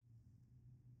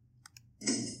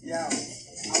Yo,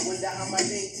 I wonder how my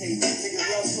name tastes. Niggas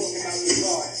love talking about me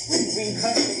God. When green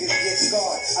cut, niggas get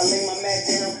scarred. I lay my mat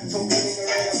down, told the nigga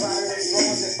right about it and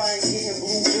drawers. If I ain't getting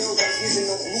blue bills, I'm giving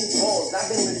no blue balls. I've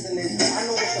been listening, I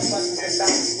know what the fuss is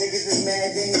about. Niggas is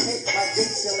mad, they ain't hit my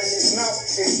dick still in his mouth.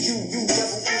 It's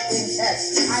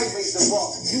U-double-E-N-S. I raise the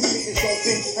bar. You niggas don't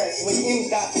bench press. When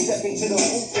M-Dot step into the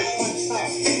hoop, it's punch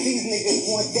time. These niggas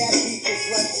want that beat,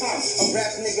 it's lunch time. A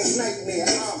rap nigga's nightmare.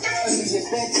 I'm under your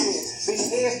bed here. Been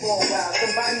here for a while.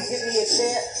 Somebody hit me a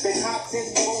chair. Been hot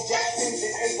since Bo Jackson.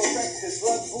 Been able Rexus.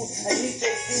 Love Boots and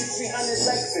EJC 300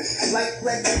 Lexus. Like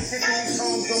Lexus, Tiffany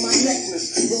combs on my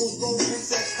necklace. Rose gold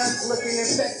princess cuts looking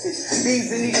infected. These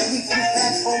and these sweet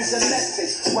past homes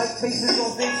domestic. White faces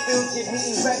on big fields give me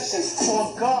erections.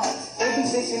 On guard, they be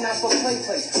thinking I'm for play.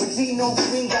 But Dino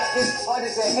Green got his heart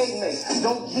as a haymaker.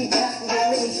 Don't keep happy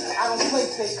with me. I don't play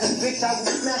fake, cause bitch I will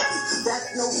smack you.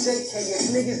 That's no JK.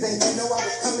 If niggas ain't know I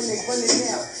was coming and running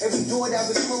now. Every door that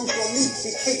was closed on me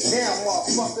get kicked down,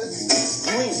 motherfuckers.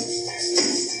 Green.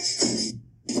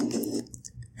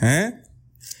 Huh?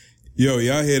 Yo,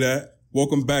 y'all hear that?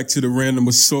 Welcome back to the Random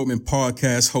Assortment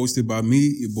Podcast hosted by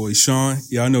me, your boy Sean.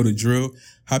 Y'all know the drill.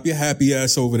 Hop your happy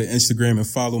ass over to Instagram and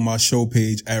follow my show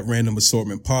page at Random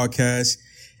Assortment Podcast.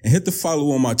 And hit the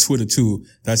follow on my Twitter too.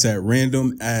 That's at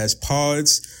Random As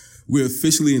Pods. We're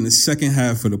officially in the second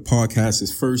half of the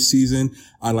podcast's first season.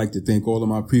 I'd like to thank all of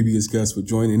my previous guests for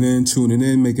joining in, tuning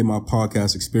in, making my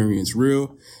podcast experience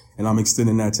real. And I'm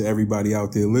extending that to everybody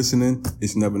out there listening.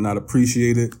 It's never not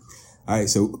appreciated. All right,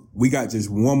 so we got just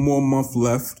one more month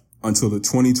left until the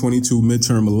 2022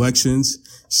 midterm elections,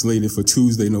 slated for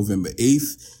Tuesday, November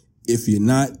 8th. If you're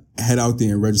not, head out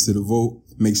there and register to vote.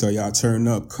 Make sure y'all turn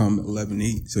up come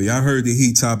 11-8. So y'all heard the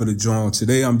heat top of the joint.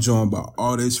 Today I'm joined by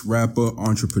artist, rapper,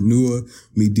 entrepreneur,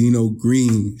 Medino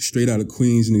Green, straight out of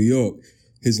Queens, New York.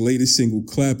 His latest single,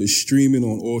 Clap, is streaming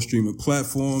on all streaming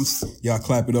platforms. Y'all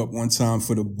clap it up one time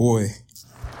for the boy.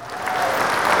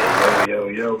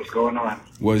 Yo, what's going on?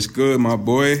 What's good, my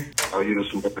boy? How you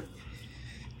this morning?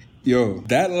 Yo,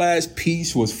 that last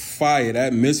piece was fire.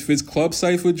 That Misfits Club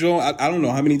Cypher joint. I don't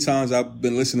know how many times I've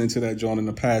been listening to that joint in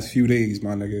the past few days,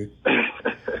 my nigga.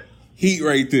 Heat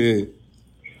right there.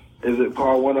 Is it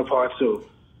part one or part two?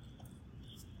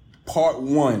 Part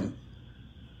one.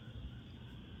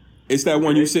 It's that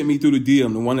one you sent me through the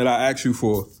DM, the one that I asked you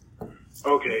for.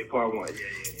 Okay, part one. Yeah.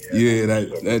 Yeah,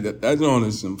 that joint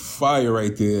is some fire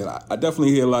right there. I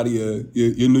definitely hear a lot of your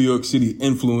New York City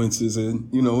influences and,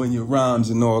 you know, in your rhymes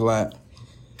and all that.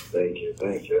 Thank you.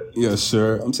 Yes,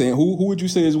 sir. I'm saying, who would you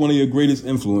say is one of your greatest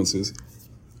influences?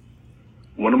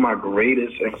 One of my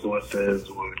greatest influences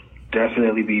would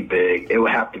definitely be Big. It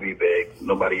would have to be Big.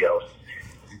 Nobody else.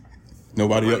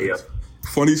 Nobody else.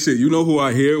 Funny shit. You know who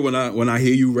I hear when I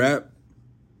hear you rap?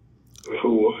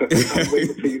 Who? I'm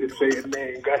waiting for you to say his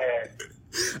name. Go ahead.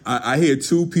 I hear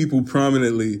two people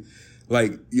prominently.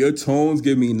 Like, your tones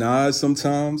give me Nas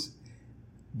sometimes,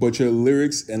 but your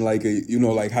lyrics and like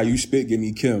how you spit give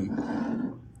me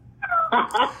Kim.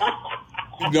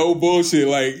 No bullshit.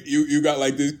 Like you got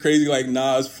like this crazy like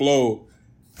Nas flow,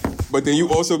 but then you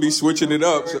also be switching it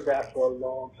up. I've heard that for a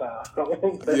long time.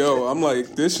 Yo, I'm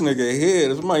like, this nigga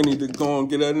here. Somebody need to go and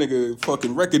get that nigga a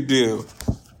fucking record deal.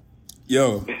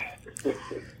 Yo.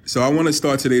 So I want to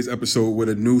start today's episode with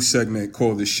a new segment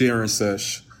called the Sharing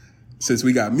Sesh. Since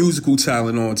we got musical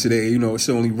talent on today, you know, it's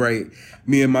only right.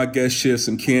 Me and my guests share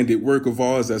some candid work of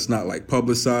ours that's not like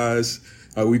publicized.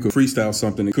 We could freestyle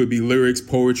something. It could be lyrics,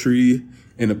 poetry,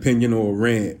 an opinion, or a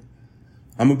rant.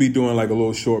 I'm going to be doing like a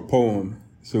little short poem.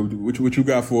 So what you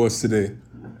got for us today?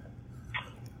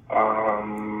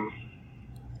 I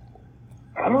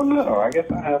don't know. I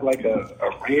guess I have like a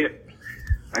rant,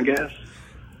 I guess.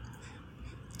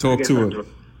 Talk to her.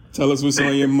 Tell us what's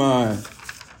on your mind.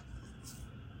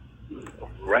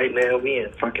 Right now, we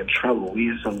in fucking trouble. We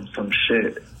in some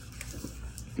shit.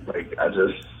 Like,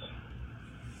 the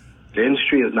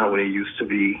industry is not what it used to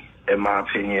be, in my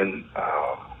opinion.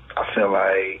 I feel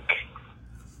like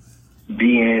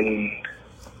being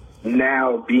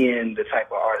the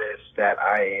type of artist that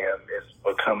I am is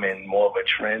becoming more of a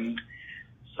trend.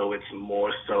 So it's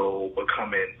more so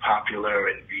becoming popular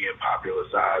and being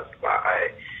popularized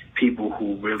by people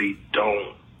who really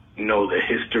don't know the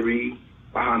history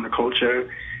behind the culture.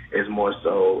 Is more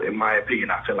so, in my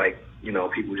opinion, I feel like, you know,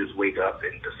 people just wake up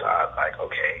and decide like,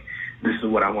 okay, this is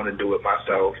what I want to do with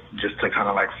myself, just to kind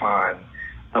of like find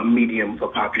a medium for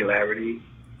popularity.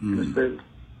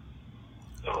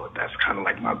 So that's kind of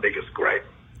like my biggest gripe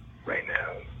right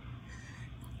now.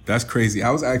 That's crazy.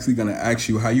 I was actually going to ask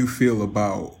you how you feel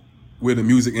about where the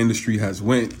music industry has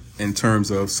went in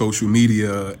terms of social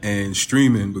media and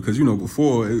streaming, because, you know,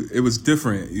 before it was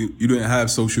different. You didn't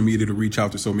have social media to reach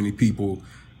out to so many people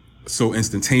so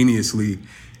instantaneously.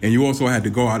 And you also had to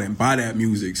go out and buy that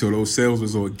music. So those sales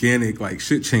was organic, like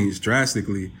shit changed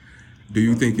drastically. Do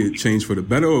you think it changed for the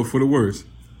better or for the worse?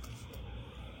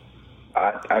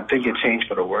 I think it changed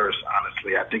for the worse,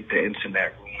 honestly. I think the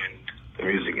internet ruined the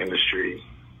music industry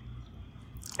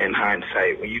in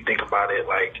hindsight. When you think about it,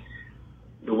 like,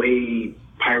 the way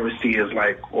piracy is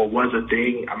like, or was a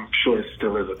thing, I'm sure it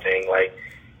still is a thing, like,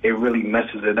 it really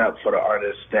messes it up for the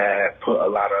artists that put a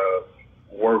lot of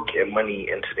work and money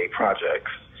into their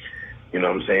projects. You know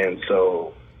what I'm saying?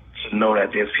 So to know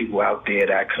that there's people out there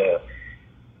that could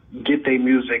get their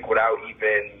music without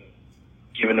even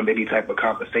giving them any type of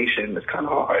compensation is kind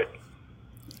of hard.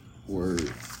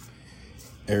 Word.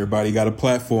 Everybody got a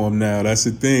platform now. That's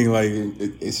the thing. Like,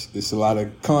 it's a lot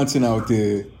of content out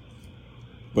there,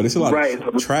 but it's a lot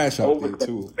of trash out there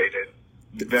too.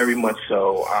 Very much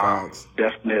so.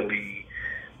 Definitely,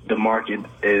 the market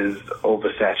is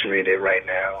oversaturated right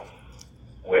now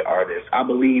with artists. I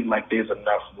believe like there's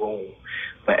enough room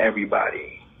for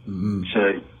everybody to, you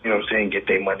know what I'm saying, get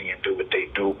their money and do what they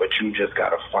do, but you just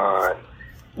gotta find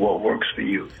what works for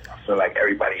you. I feel like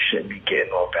everybody shouldn't be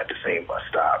getting off at the same bus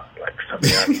stop. Like,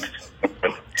 something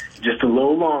just a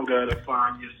little longer to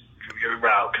find your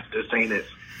route, because this ain't it.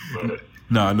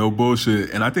 Nah, no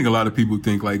bullshit. And I think a lot of people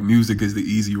think like music is the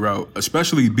easy route,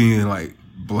 especially being like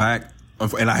black.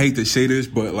 And I hate to say this,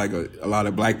 but like a lot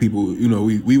of black people, you know,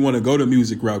 we want to go the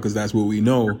music route because that's what we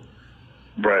know.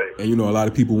 Right. And, you know, a lot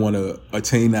of people want to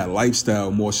attain that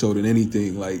lifestyle more so than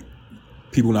anything. Like,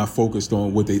 people not focused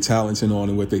on what they talented on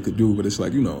and what they could do. But it's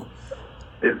like, you know,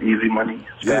 it's easy money,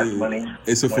 fast money.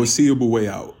 It's a foreseeable way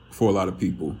out for a lot of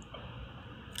people.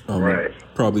 Right.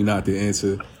 Probably not the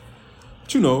answer.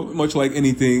 But, you know, much like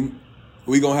anything,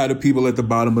 we going to have the people at the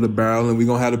bottom of the barrel and we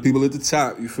going to have the people at the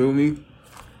top. You feel me?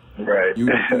 Right. You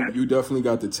definitely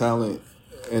got the talent,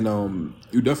 and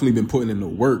you definitely been putting in the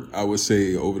work, I would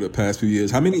say, over the past few years.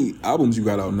 How many albums you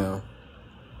got out now?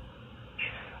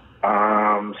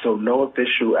 So no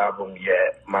official album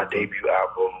yet. My debut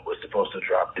album was supposed to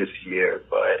drop this year,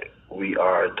 but we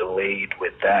are delayed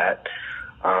with that.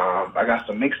 I got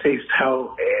some mixtapes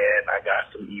out and I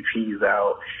got some EPs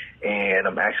out, and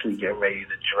I'm actually getting ready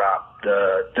to drop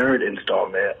the third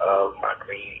installment of my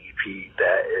Green EP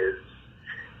that is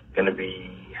going to be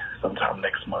sometime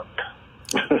next month.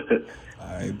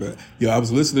 Alright, but yo, I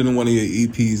was listening to one of your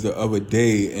EPs the other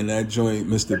day, and that joint,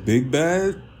 Mr. Big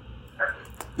Bad.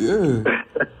 Yeah,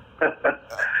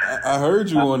 I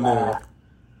heard you on there.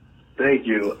 Thank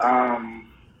you.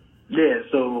 Yeah,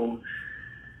 so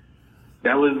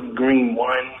that was Green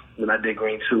 1, then I did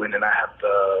Green 2, and then I have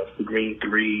the Green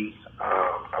 3.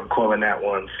 I'm calling that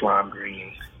one Slime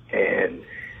Green, and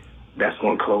that's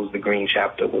going to close the Green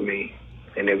chapter with me,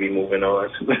 and then we moving on.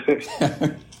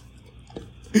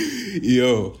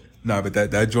 Yo, nah, but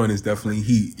that joint is definitely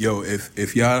heat. Yo,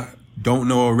 if y'all don't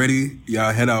know already,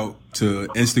 y'all head out to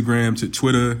Instagram, to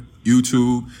Twitter,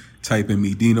 YouTube, type in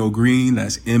Medino Green.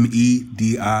 That's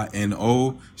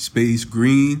MEDINO space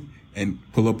Green, and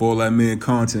pull up all that man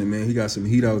content, man. He got some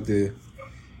heat out there.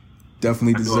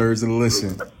 Definitely deserves a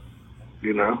listen.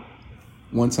 You know?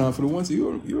 One time for the one,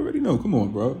 you already know. Come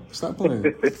on, bro. Stop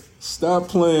playing. Stop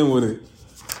playing with it.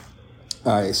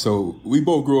 All right, so we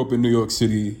both grew up in New York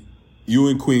City. You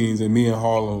in Queens and me in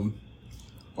Harlem.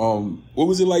 What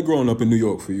was it like growing up in New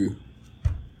York for you?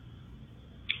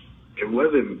 It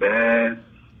wasn't bad.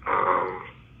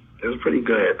 It was pretty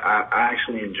good. I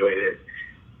actually enjoyed it.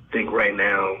 I think right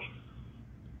now,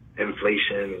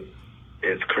 inflation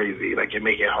is crazy. Like, it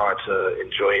makes it hard to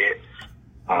enjoy it.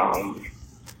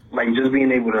 Like, just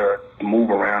being able to move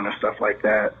around and stuff like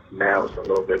that, now it's a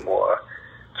little bit more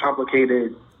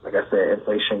complicated. Like I said,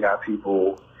 inflation got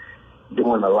people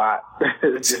doing a lot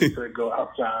just to go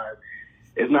outside.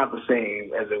 It's not the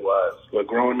same as it was. But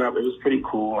growing up, it was pretty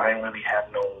cool. I didn't really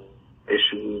have no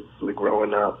issues with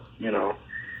growing up, you know,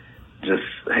 just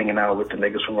hanging out with the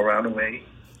niggas from around the way,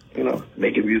 you know,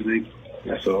 making music.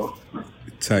 That's all.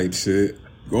 Type shit.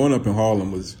 Growing up in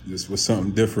Harlem was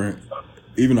something different.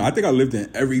 Even though I think I lived in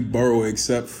every borough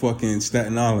except fucking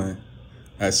Staten Island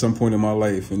at some point in my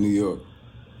life in New York.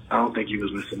 I don't think you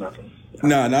was missing nothing.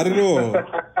 Nah, not at all.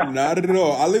 Not at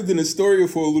all. I lived in Astoria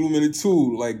for a little minute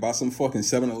too, like by some fucking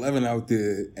 7-Eleven out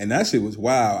there. And that shit was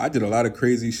wild. I did a lot of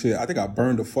crazy shit. I think I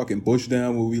burned a fucking bush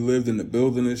down where we lived in the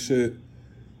building and shit.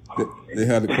 They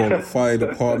had to call the fire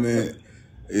department.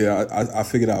 Yeah, I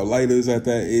figured out lighters at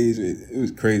that age. It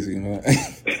was crazy, man.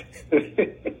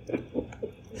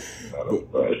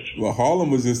 But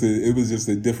Harlem was just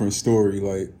a different story.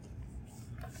 Like,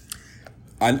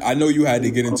 I know you had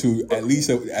to get into at least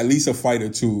a fight or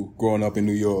two growing up in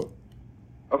New York.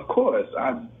 Of course,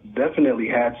 I definitely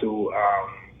had to.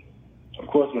 Of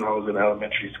course, when I was in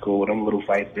elementary school, them little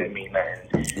fights didn't mean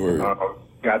nothing.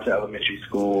 Got to elementary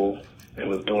school and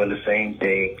was doing the same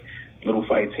thing, little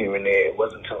fights here and there. It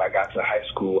wasn't until I got to high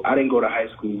school. I didn't go to high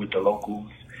school with the locals.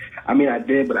 I mean, I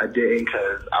did, but I didn't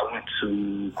because I went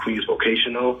to Queens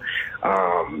Vocational,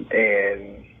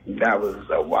 and that was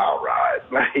a wild ride.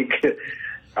 Like,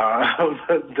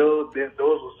 those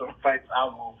were some fights I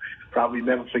will probably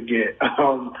never forget.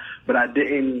 But I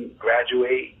didn't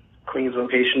graduate Queens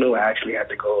Vocational. I actually had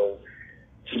to go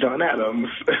to John Adams,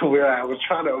 where I was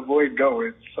trying to avoid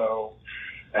going. So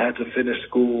I had to finish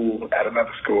school at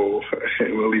another school,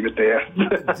 and we'll leave it there.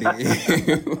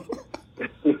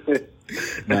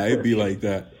 Nah, it'd be like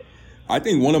that. I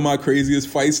think one of my craziest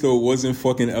fights, though, was in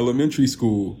fucking elementary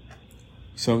school.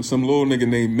 Some little nigga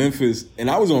named Memphis, and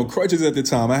I was on crutches at the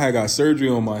time. I had got surgery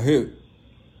on my hip.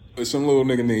 But some little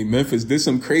nigga named Memphis did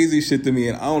some crazy shit to me,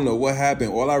 and I don't know what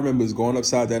happened. All I remember is going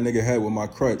upside that nigga head with my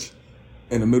crutch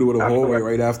in the middle of the hallway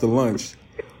right after lunch.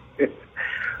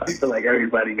 I feel like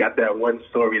everybody got that one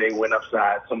story they went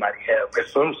upside somebody's head with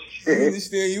some shit. You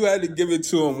understand? You had to give it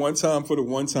to him one time for the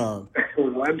one time.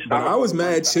 One time. But I was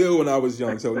mad chill when I was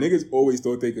young, so niggas always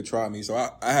thought they could try me. So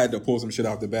I had to pull some shit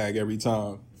out the bag every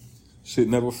time. Shit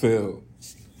never failed.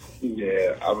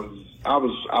 Yeah, I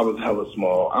was hella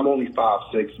small. I'm only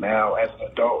 5'6" now as an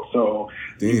adult, so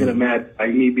you can imagine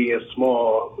like me being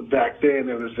small back then.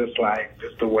 It was just like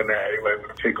just the one that everybody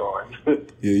would pick on.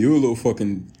 Yeah, you were a little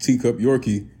fucking teacup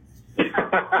Yorkie.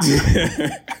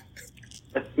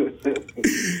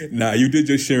 Nah, you did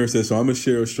just share this, so I'm gonna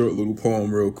share a short little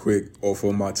poem real quick off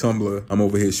of my Tumblr. I'm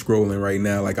over here scrolling right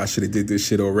now, like I should have did this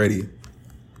shit already.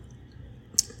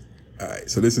 All right,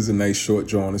 so this is a nice short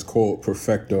drawing. It's called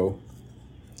Perfecto.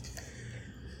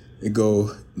 It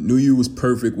go, knew you was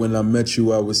perfect when I met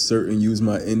you. I was certain, use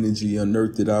my energy,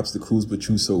 unearthed it, obstacles, but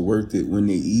you so worth it. When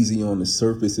they easy on the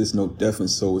surface, it's no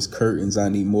deference, so it's curtains. I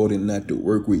need more than that to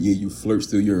work with. Yeah, you flirt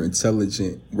still, you're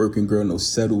intelligent. Working girl, no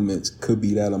settlements. Could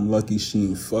be that I'm lucky she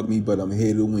ain't fuck me, but I'm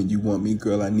here to when you want me,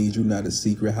 girl. I need you, not a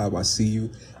secret. How I see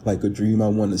you, like a dream I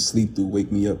want to sleep through.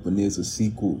 Wake me up when there's a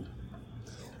sequel.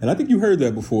 And I think you heard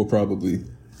that before, probably.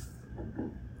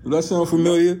 Does that sound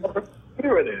familiar?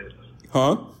 Here it is.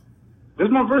 Huh? This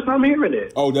is my first time hearing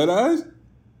it. Oh, that eyes?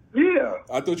 Yeah.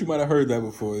 I thought you might have heard that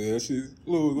before. Yeah, she's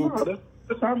little No, that's the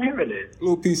first time hearing it.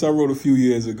 Little piece I wrote a few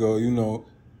years ago, you know.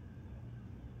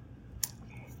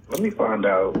 Let me find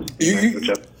out.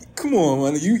 Come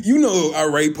on, man. You know I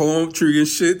write poetry and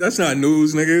shit. That's not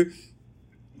news, nigga.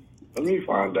 Let me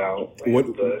find out.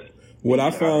 What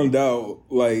I found out,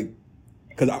 like,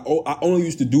 because I only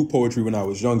used to do poetry when I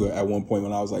was younger at one point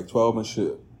when I was like 12 and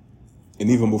shit. And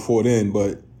even before then,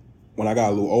 but when I got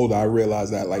a little older, I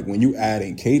realized that, like, when you add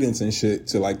in cadence and shit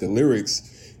to, like, the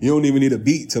lyrics, you don't even need a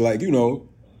beat to, like, you know,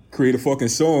 create a fucking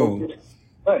song.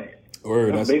 Right.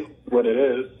 Or that's basically what it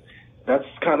is. That's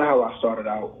kind of how I started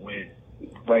out with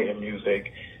writing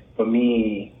music. For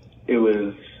me, it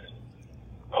was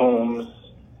poems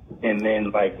and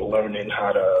then, like, learning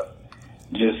how to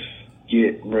just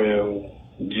get real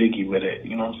jiggy with it.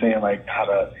 You know what I'm saying? Like, how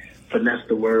to finesse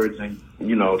the words and,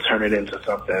 you know, turn it into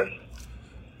something.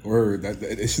 Word, that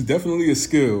it's definitely a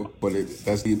skill, but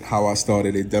that's how I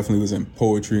started. It definitely was in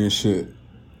poetry and shit.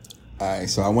 All right,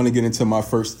 so I want to get into my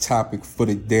first topic for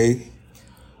the day.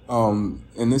 And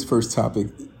this first topic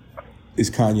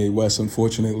is Kanye West,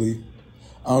 unfortunately.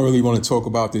 I don't really want to talk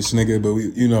about this nigga, but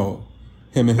you know,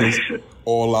 him and his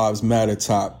All Lives Matter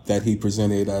top that he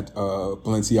presented at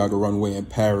Balenciaga Runway in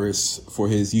Paris for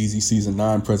his Yeezy Season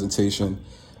 9 presentation.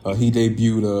 He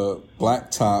debuted a black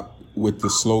top with the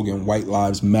slogan White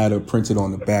Lives Matter printed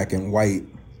on the back in white.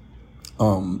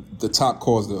 The top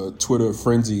caused a Twitter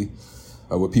frenzy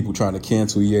with people trying to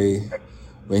cancel Ye.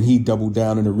 And he doubled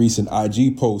down in a recent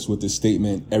IG post with the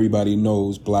statement, everybody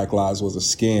knows Black Lives was a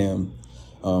scam.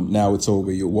 Now it's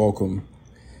over. You're welcome.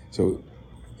 So,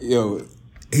 yo,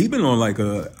 he been on like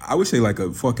I would say like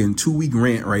a fucking 2-week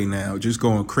rant right now, just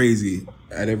going crazy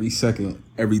at every second,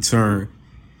 every turn.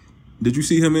 Did you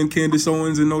see him and Candace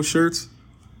Owens in those shirts?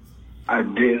 I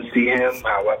didn't see him.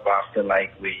 However, I feel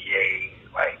like with Ye,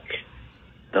 like,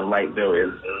 the light bill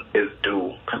is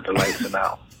due because the lights are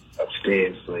out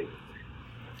upstairs. Like,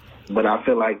 but I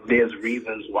feel like there's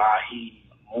reasons why he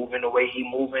moving the way he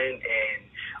moving,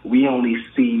 and we only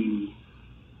see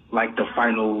like the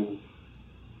final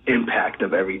impact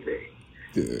of everything.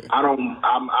 Yeah.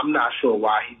 I'm not sure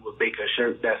why he would make a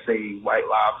shirt that say White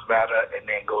Lives Matter and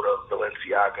then go to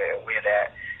Balenciaga and wear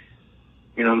that.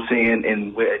 You know what I'm saying?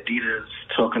 And with Adidas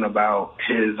talking about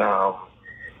his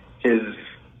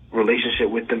relationship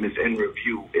with them is in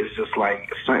review. It's just like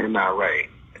something not right.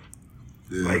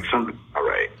 Yeah. Like something not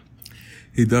right.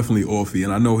 He definitely offy,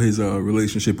 and I know his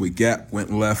relationship with Gap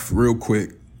went left real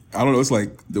quick. I don't know. It's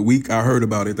like the week I heard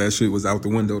about it, that shit was out the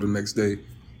window the next day.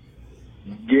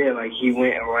 Yeah, like he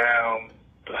went around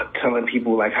telling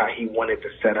people like how he wanted the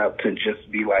setup to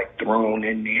just be like thrown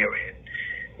in there, and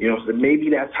you know, so maybe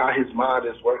that's how his mind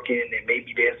is working, and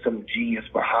maybe there's some genius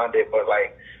behind it. But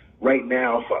like right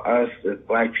now, for us as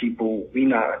Black people, we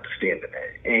not understanding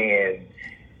that, and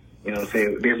you know what I'm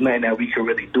saying, there's nothing that we can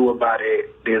really do about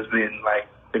it. There's been like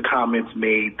the comments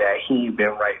made that he ain't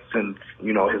been right since,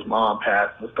 you know, his mom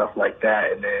passed and stuff like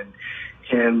that, and then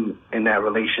him in that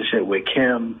relationship with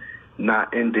Kim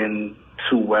not ending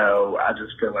too well. I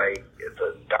just feel like it's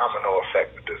a domino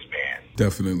effect with this man.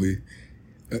 Definitely.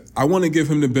 I want to give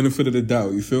him the benefit of the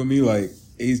doubt. You feel me? Like,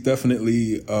 he's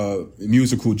definitely a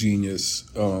musical genius.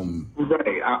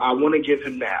 Right. I want to give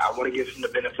him that. I want to give him the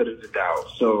benefit of the doubt.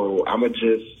 So I'm going to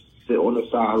just sit on the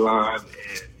sideline,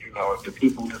 and, you know, if the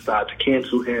people decide to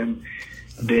cancel him,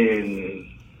 then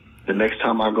the next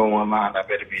time I go online, I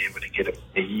better be able to get a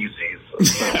Yeezys or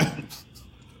something.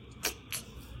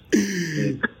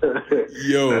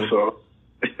 Yo. That's all.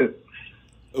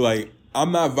 Like,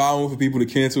 I'm not vowing for people to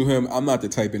cancel him. I'm not the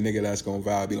type of nigga that's gonna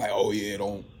vow, be like, oh yeah,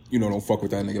 don't fuck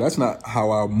with that nigga. That's not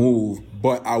how I move.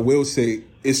 But I will say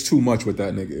it's too much with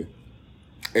that nigga.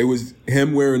 It was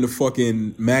him wearing the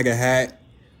fucking MAGA hat.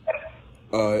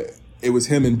 It was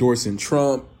him endorsing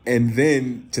Trump. And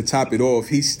then to top it off,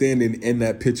 he's standing in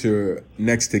that picture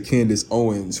next to Candace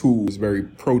Owens, who was very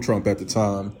pro-Trump at the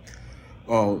time.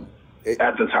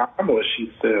 At the time, or is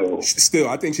she still? Still,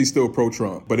 I think she's still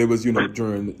pro-Trump, but it was, you know,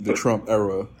 during the Trump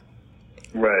era.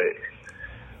 Right.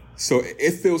 So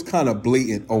it feels kind of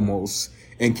blatant almost.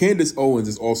 And Candace Owens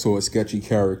is also a sketchy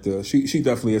character. She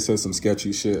definitely has said some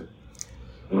sketchy shit.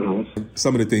 Mm-hmm.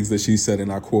 Some of the things that she said,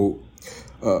 and I quote,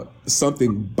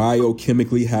 something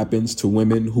biochemically happens to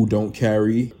women who don't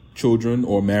carry children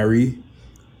or marry.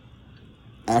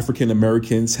 African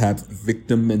Americans have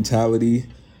victim mentality.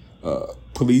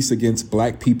 Police against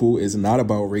Black people is not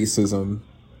about racism.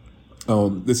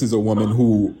 This is a woman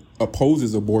who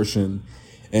opposes abortion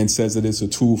and says that it's a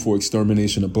tool for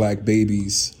extermination of Black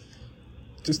babies.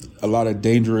 Just a lot of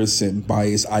dangerous and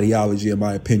biased ideology, in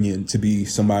my opinion, to be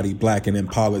somebody Black and in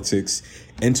politics,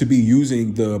 and to be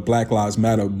using the Black Lives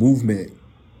Matter movement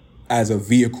as a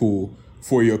vehicle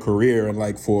for your career and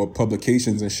like for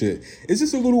publications and shit. It's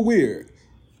just a little weird.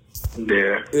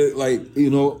 Yeah. Like, you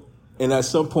know, and at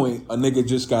some point, a nigga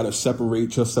just gotta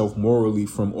separate yourself morally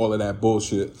from all of that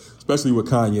bullshit, especially with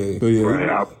Kanye. So, yeah, right,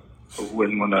 I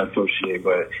wouldn't want to associate,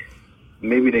 but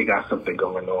maybe they got something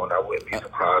going on. I wouldn't be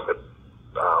surprised if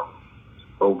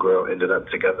old girl ended up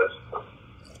together.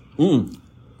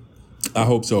 I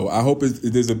hope so. I hope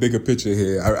there's a bigger picture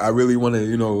here. I really want to,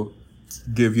 you know,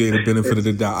 give Ye the benefit of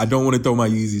the doubt. I don't want to throw my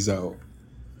Yeezys out.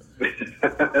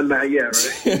 Not yet,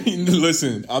 right?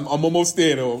 Listen, I'm almost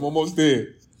there, though. I'm almost there.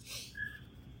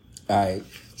 All right,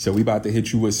 so we about to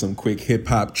hit you with some quick hip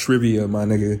hop trivia, my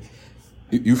nigga.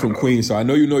 You from Queens, so I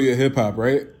know you know your hip hop,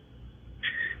 right?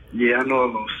 Yeah, I know a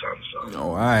little something.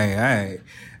 Oh, all right.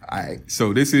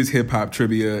 So this is hip hop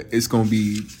trivia. It's gonna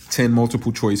be 10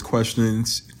 multiple choice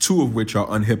questions, 2 of which are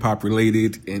unhip hop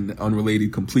related and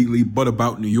unrelated completely, but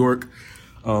about New York.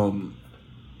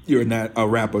 You're not a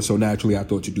rapper, so naturally I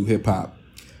thought you'd do hip hop.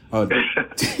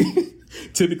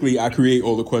 Typically, I create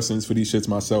all the questions for these shits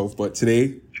myself, but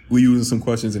today we're using some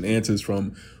questions and answers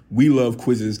from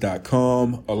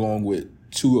WeLoveQuizzes.com, along with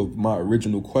 2 of my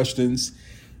original questions.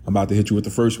 I'm about to hit you with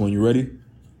the first one. You ready?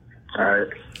 All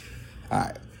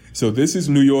right. So this is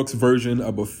New York's version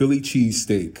of a Philly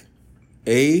cheesesteak.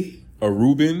 A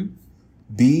Reuben,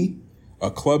 B,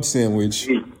 a club sandwich,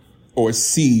 or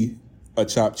C, a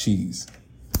chopped cheese.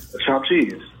 A chopped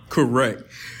cheese. Correct.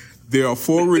 There are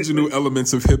 4 original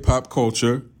elements of hip-hop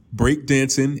culture: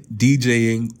 breakdancing,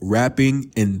 DJing,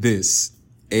 rapping, and this.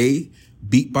 A,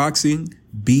 beatboxing,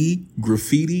 B,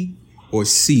 graffiti, or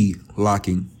C,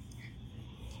 locking.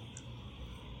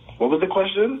 What was the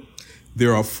question?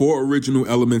 There are 4 original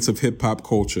elements of hip-hop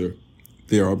culture.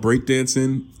 There are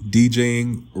breakdancing,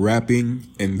 DJing, rapping,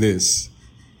 and this.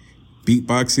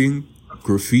 Beatboxing,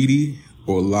 graffiti,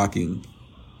 or locking.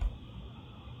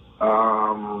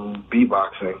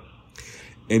 Beatboxing.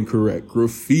 Incorrect.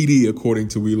 Graffiti, according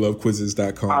to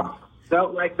WeLoveQuizzes.com.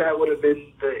 felt like that would have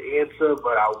been the answer,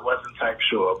 but I wasn't type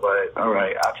sure. But all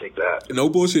right, I'll take that. No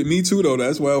bullshit. Me too, though.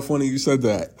 That's why funny you said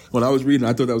that. When I was reading,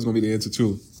 I thought that was going to be the answer,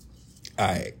 too. All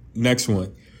right, next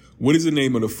one. What is the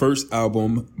name of the first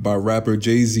album by rapper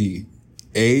Jay-Z?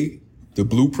 A, The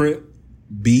Blueprint,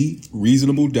 B,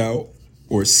 Reasonable Doubt,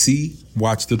 or C,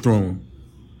 Watch the Throne?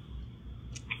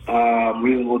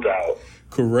 Reasonable Doubt.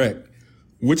 Correct.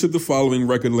 Which of the following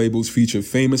record labels feature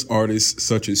famous artists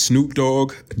such as Snoop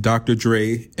Dogg, Dr.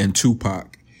 Dre, and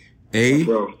Tupac? A,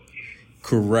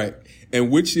 correct.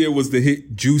 And which year was the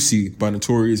hit Juicy by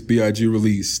Notorious B.I.G.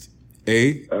 released?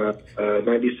 A,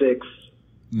 96.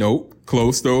 Nope.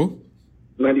 Close, though.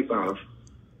 95.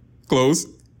 Close.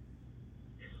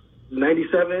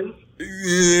 97.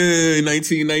 Yeah,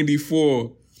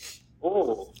 1994.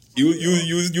 Oh.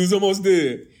 You was almost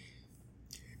there.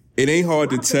 It ain't hard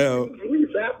to tell. It was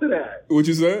released after that. What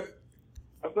you said?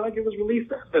 I feel like it was released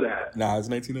after that. Nah, it's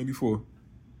 1994.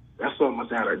 That song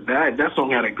must have that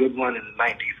song had a good run in the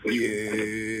 90s.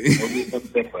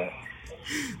 Yeah.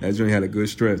 That joint had a good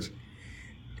stretch.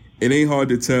 It Ain't Hard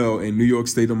to Tell and New York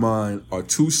State of Mind are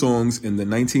two songs in the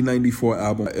 1994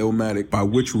 album Illmatic by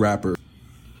which rapper?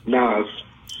 Nas.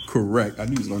 Correct. I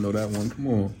knew you was gonna know that one. Come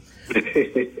on.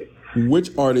 Which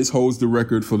artist holds the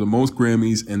record for the most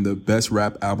Grammys in the Best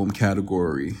Rap Album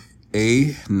category?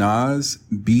 A, Nas,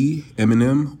 B,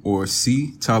 Eminem, or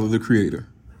C, Tyler, the Creator?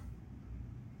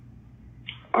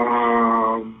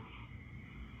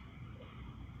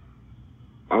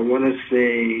 I want to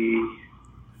say...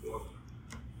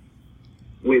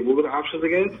 Wait, what were the options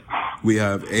again? We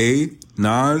have A,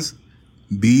 Nas,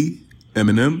 B,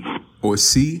 Eminem, or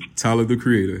C, Tyler, the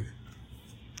Creator?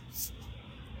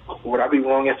 Would I be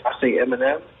wrong if I say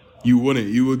Eminem? You wouldn't.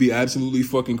 You would be absolutely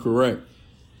fucking correct.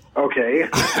 Okay.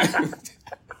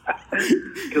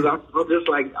 Because I'm just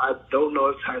like, I don't know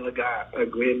if Tyler got a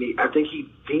Grammy. I think he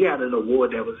had an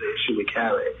award that was an issue with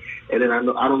Khaled. And then I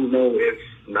don't know if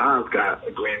Nas got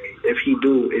a Grammy. If he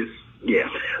do, it's, yeah.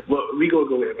 But we gonna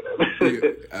go with Eminem. Yeah,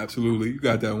 absolutely. You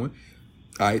got that one.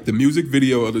 All right. The music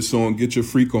video of the song Get Your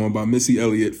Freak On by Missy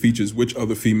Elliott features which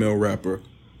other female rapper?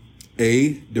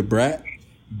 A, Da Brat,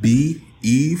 B,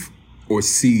 Eve, or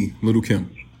C, Little Kim?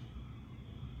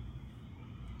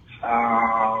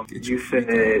 You said,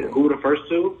 who were the first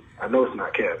two? I know it's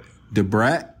not Kim. Da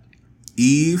Brat,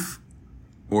 Eve,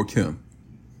 or Kim?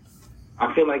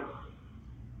 I feel like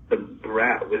the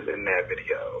Brat was in that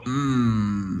video.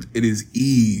 It is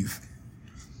Eve.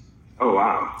 Oh,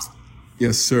 wow.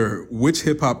 Yes, sir. Which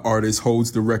hip-hop artist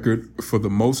holds the record for the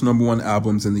most #1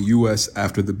 albums in the U.S.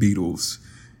 after the Beatles?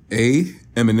 A,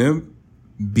 Eminem,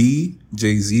 B,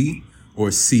 Jay-Z,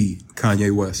 or C,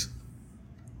 Kanye West?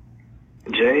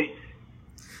 Jay?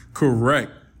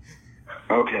 Correct.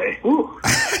 Okay. Woo.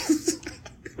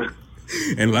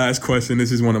 And last question,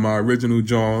 this is one of my original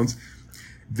Johns.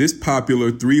 This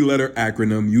popular 3-letter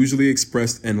acronym, usually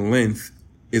expressed in length,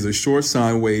 is a short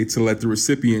sign way to let the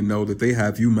recipient know that they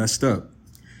have you messed up.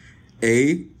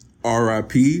 A,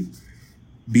 RIP,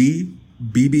 B,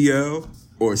 BBL,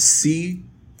 or C,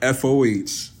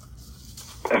 FOH?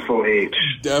 FOH.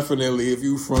 Definitely. If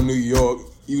you from New York,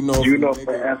 you know what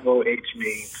FOH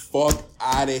means. Fuck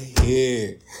out of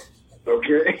here.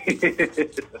 Okay.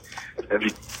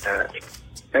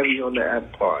 Heavy on the F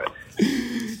part.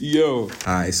 Yo. All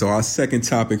right, so our second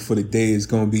topic for the day is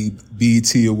going to be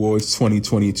BET Awards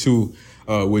 2022,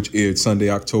 which aired Sunday,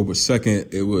 October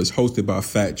 2nd. It was hosted by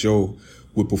Fat Joe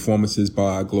with performances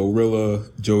by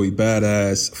Glorilla, Joey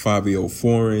Badass, Fabio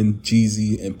Foreign,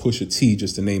 Jeezy, and Pusha T,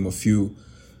 just to name a few.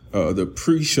 The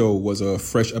pre-show was a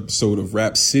fresh episode of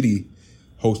Rap City,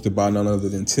 hosted by none other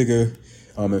than Tigger,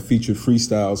 and featured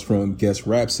freestyles from guest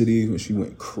Rhapsody, when she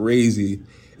went crazy.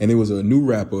 And there was a new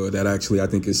rapper that actually I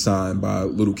think is signed by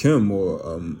Little Kim or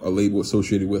a label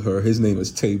associated with her. His name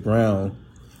is Tay Brown.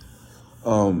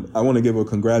 I want to give a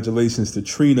congratulations to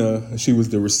Trina. She was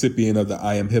the recipient of the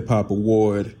I Am Hip Hop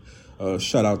Award.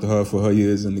 Shout out to her for her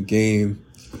years in the game.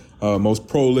 Most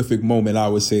prolific moment, I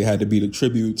would say, had to be the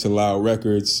tribute to Loud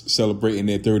Records celebrating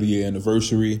their 30-year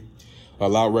anniversary.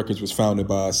 Loud Records was founded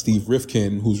by Steve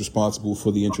Rifkin, who's responsible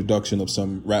for the introduction of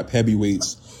some rap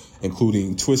heavyweights,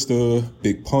 including Twista,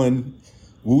 Big Pun,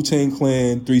 Wu-Tang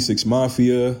Clan, 3 6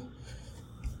 Mafia,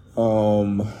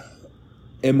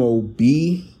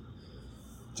 M.O.B.,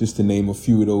 just to name a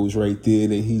few of those right there,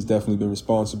 that he's definitely been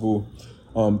responsible.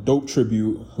 Dope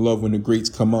tribute, love when the greats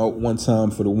come out, one time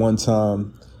for the one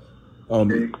time.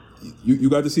 You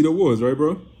got to see the awards, right,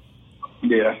 bro?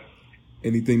 Yeah.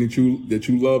 Anything that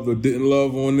you loved or didn't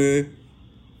love on there?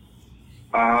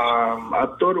 I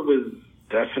thought it was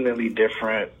definitely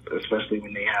different, especially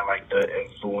when they had like the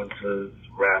influencers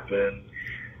rapping.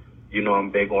 You know,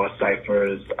 I'm big on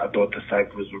ciphers. I thought the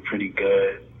ciphers were pretty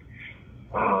good.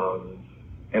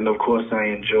 And of course, I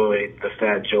enjoyed the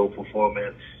Fat Joe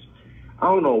performance. I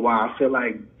don't know why. I feel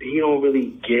like he don't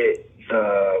really get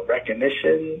the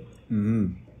recognition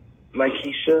like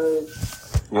he should.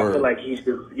 Word. I feel like he's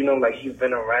just, you know, like he's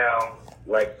been around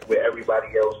like with everybody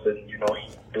else, and you know, he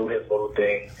do his little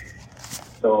thing.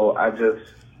 So I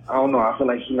don't know. I feel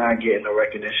like he's not getting the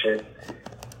recognition,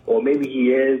 or maybe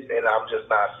he is, and I'm just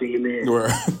not seeing it.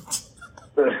 Right.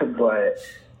 But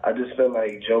I just feel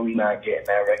like Joey not getting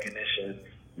that recognition,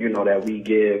 you know, that we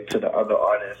give to the other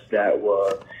artists that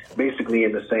were basically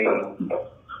in the same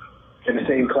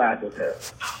class as him.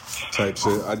 Type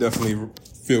shit. I definitely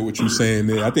feel what you're saying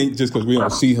there. I think just because we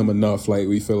don't see him enough, like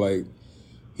we feel like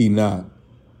he not.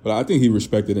 But I think he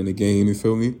respected in the game. You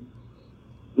feel me?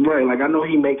 Right. Like I know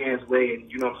he making his way,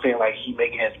 and you know what I'm saying. Like he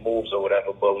making his moves or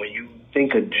whatever. But when you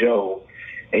think of Joe,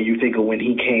 and you think of when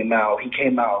he came out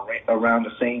around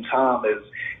the same time as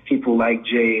people like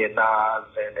Jay and Nas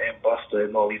and Busta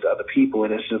and all these other people,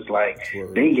 and it's just like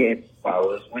they get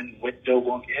flowers. When Joe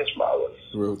gonna get his flowers?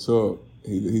 Real talk.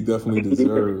 He definitely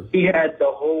deserved. He had the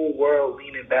whole world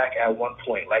leaning back at one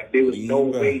point. Like there was no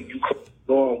way you could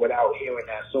go on without hearing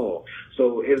that song.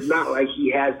 So it's not like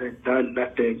he hasn't done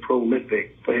nothing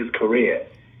prolific for his career.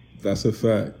 That's a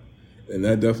fact, and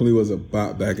that definitely was a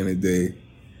bop back in the day.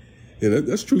 Yeah,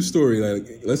 that's true story.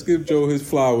 Like, let's give Joe his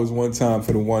flowers one time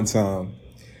for the one time.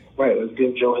 Right, let's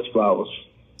give Joe his flowers.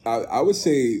 I would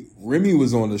say Remy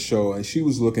was on the show, and she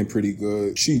was looking pretty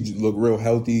good. She looked real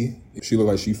healthy. She looked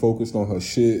like she focused on her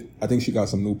shit. I think she got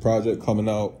some new project coming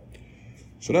out.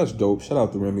 So that's dope. Shout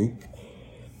out to Remy.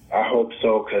 I hope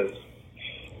so, because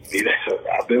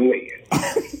I've been waiting.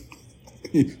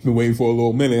 You've been waiting for a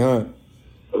little minute, huh?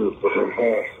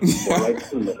 Like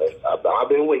 2 minutes. I've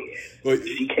been waiting. When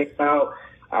she came out,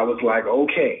 I was like,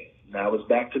 okay, now it's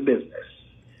back to business.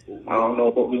 I don't know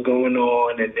what was going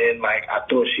on, and then like I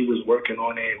thought she was working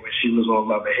on it when she was on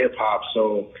Love and Hip Hop.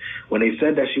 So when they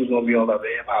said that she was going to be on Love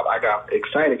and Hip Hop, I got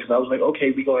excited because I was like,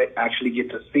 okay, we're going to actually get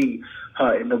to see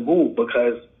her in the booth,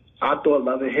 because I thought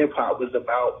Love and Hip Hop was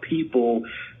about people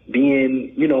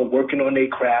being, you know, working on their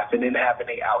craft and then having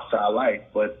their outside life.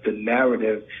 But the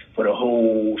narrative for the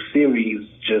whole series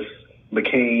just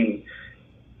became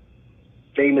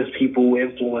famous people,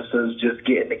 influencers, just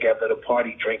getting together to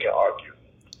party, drink, and argue.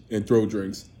 And throw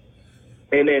drinks.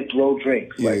 And then throw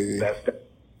drinks. Yeah, like,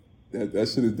 yeah. That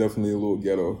shit is definitely a little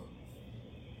ghetto.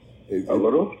 A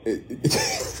little?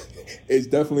 It's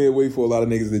definitely a way for a lot of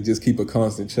niggas to just keep a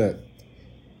constant check.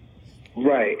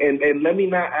 Right. And let me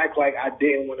not act like I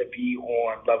didn't want to be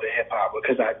on Love and Hip Hop,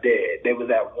 because I did. There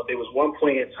was one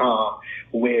point in time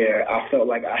where I felt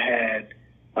like I had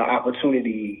a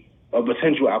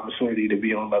potential opportunity to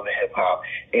be on Love and Hip Hop,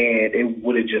 and it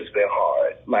would have just been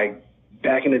hard. Like,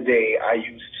 back in the day, I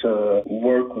used to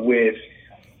work with,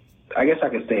 I guess I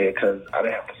can say it because I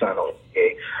didn't have to sign on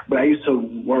it, but I used to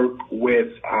work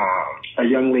with a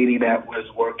young lady that was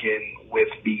working with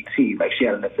BT. Like, she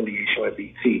had an affiliation with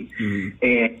BT. Mm-hmm.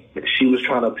 And she was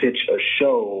trying to pitch a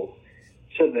show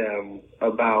to them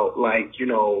about, like, you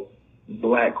know,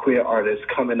 black queer artists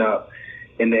coming up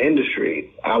in the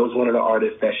industry. I was one of the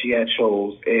artists that she had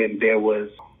chose, and there was,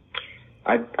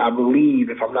 I believe,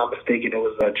 if I'm not mistaken, it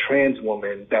was a trans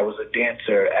woman that was a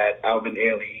dancer at Alvin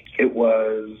Ailey. It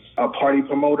was a party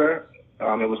promoter.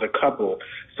 It was a couple.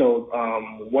 So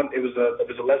it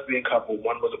was a lesbian couple.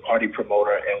 One was a party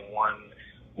promoter, and one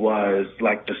was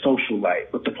like the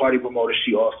socialite. With the party promoter,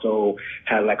 she also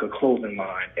had like a clothing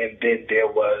line. And then there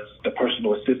was the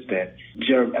personal assistant,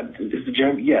 Jeremy. Is it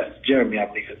Jeremy? Yes, Jeremy, I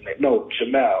believe his name. No,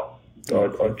 Jamel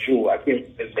or Jewel. I can't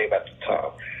remember his name at the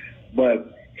time.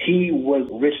 But he was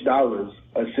Rich Dollar's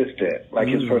assistant, like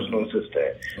his personal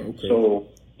assistant. Okay. So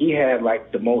he had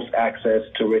like the most access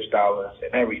to Rich Dollars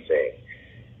and everything.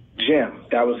 Jim,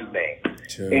 that was his name.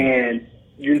 Sure. And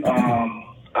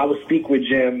I would speak with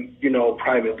Jim, you know,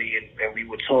 privately, and we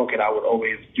would talk, and I would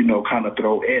always, you know, kind of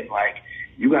throw in like,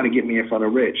 you got to get me in front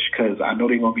of Rich, because I know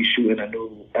they're going to be shooting a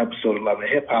new episode of Love and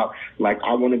Hip Hop. Like,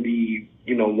 I want to be,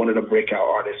 you know, one of the breakout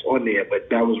artists on there, but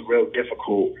that was real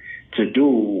difficult to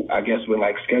do, I guess, with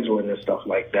like scheduling and stuff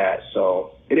like that.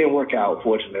 So it didn't work out,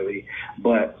 fortunately.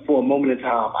 But for a moment in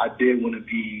time, I did want to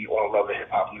be on Love and Hip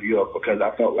Hop New York, because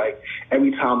I felt like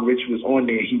every time Rich was on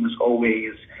there, he was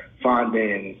always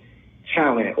finding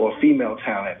talent or female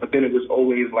talent, but then it was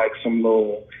always like some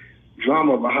little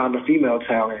drama behind the female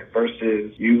talent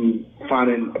versus you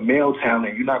finding male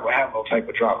talent. You're not gonna have no type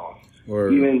of drama. Or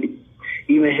even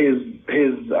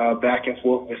his back and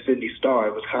forth with Sydney Starr,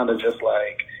 it was kind of just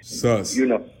like sus. You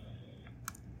know,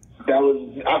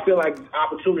 I feel like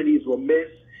opportunities were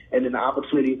missed, and then the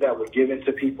opportunities that were given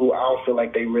to people, I don't feel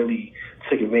like they really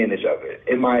took advantage of it,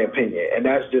 in my opinion. And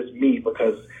that's just me,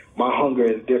 because my hunger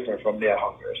is different from their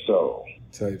hunger, so.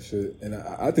 Type shit. And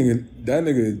I think that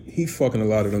nigga, he fucking a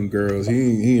lot of them girls.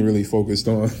 He ain't really focused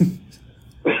on.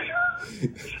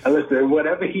 Listen,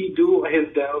 whatever he do on his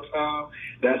downtime,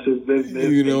 that's his business.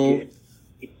 You know?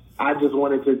 I just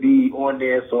wanted to be on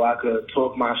there so I could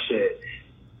talk my shit.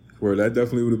 Well, that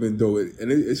definitely would have been dope.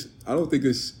 And I don't think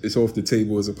it's off the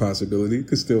table as a possibility. It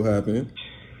could still happen.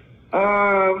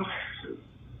 I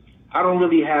don't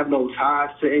really have no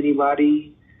ties to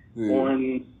anybody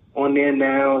on there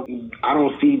now. I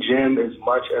don't see Jim as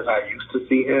much as I used to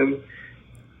see him.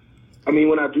 I mean,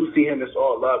 when I do see him, it's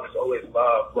all love. It's always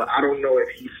love. But I don't know if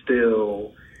he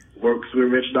still works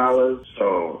with Rich Dollars,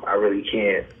 so I really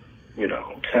can't,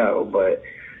 tell. But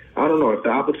I don't know. If the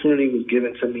opportunity was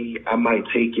given to me, I might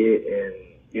take it and,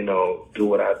 do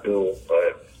what I do.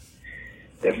 But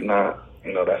if not,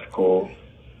 that's cool.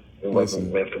 It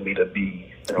wasn't meant for me to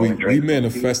be. We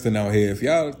manifesting out here. If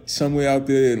y'all somewhere out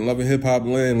there in loving hip hop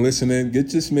land listening, get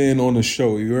this man on the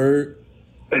show. You heard?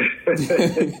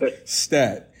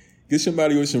 Stat. Get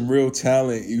somebody with some real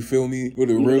talent, you feel me?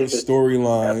 With a real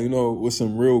storyline, with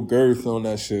some real girth on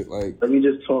that shit. Like, let me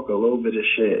just talk a little bit of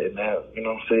shit and that, you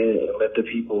know what I'm saying? And let the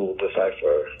people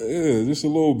decipher. Yeah, just a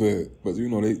little bit. But,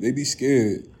 they be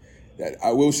scared.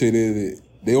 I will say that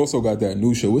they also got that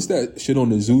new show. What's that shit on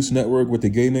the Zeus network with the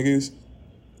gay niggas?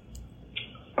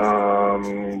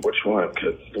 Which one?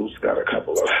 Because Zeus got a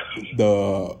couple of them.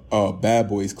 The Bad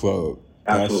Boys Club.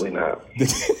 Absolutely not.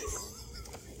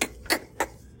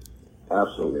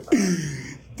 Absolutely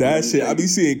not. That shit, I be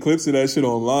seeing clips of that shit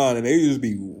online, and they just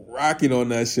be rocking on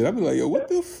that shit. I be like, yo, what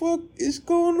the fuck is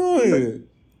going on here?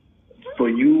 For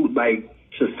you, like,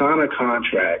 to sign a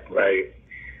contract, right,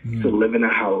 to live in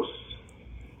a house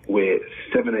with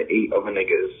 7 or 8 other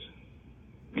niggas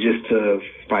just to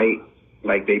fight,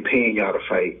 like they paying y'all to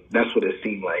fight. That's what it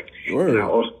seemed like. Word. And I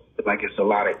also feel like it's a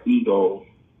lot of ego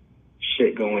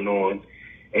shit going on.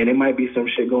 And it might be some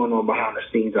shit going on behind the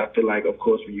scenes. I feel like, of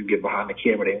course, when you get behind the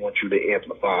camera, they want you to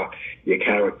amplify your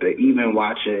character. Even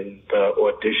watching the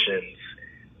auditions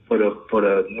for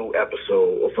the new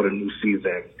episode or for the new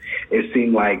season, it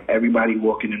seemed like everybody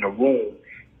walking in the room,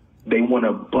 they want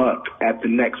to buck at the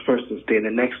next person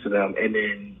standing next to them, and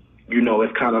then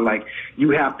it's kind of like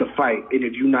you have to fight, and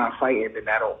if you're not fighting, then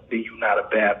you're not a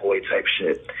bad boy type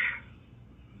shit.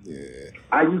 Yeah.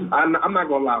 I'm not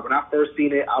gonna lie. When I first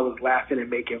seen it, I was laughing and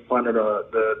making fun of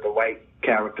the white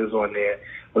characters on there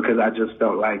because I just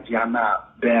felt like y'all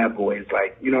not bad boys.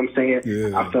 Like, you know what I'm saying?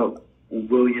 Yeah. I felt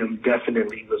William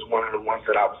definitely was one of the ones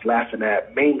that I was laughing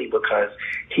at, mainly because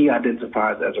he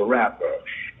identifies as a rapper.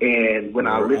 And when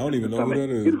I listened to some of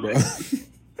his music,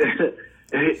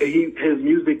 his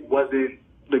music wasn't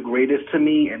the greatest to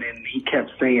me, and then he kept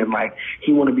saying like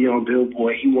he want to be on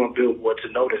Billboard, he want Billboard to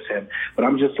notice him. But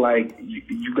I'm just like,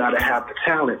 you got to have the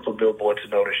talent for Billboard to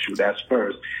notice you. That's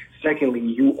first. Secondly,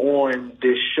 you on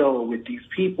this show with these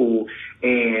people,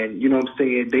 and you know what I'm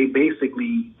saying, they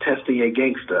basically testing your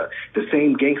gangster. The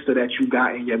same gangster that you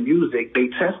got in your music, they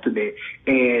tested it,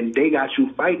 and they got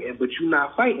you fighting, but you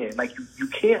not fighting. Like you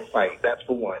can't fight. That's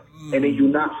for one. And then you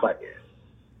not fighting.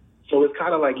 So it's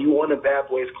kind of like you on a Bad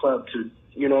Boys Club to,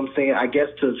 you know what I'm saying, I guess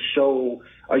to show,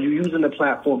 are you using the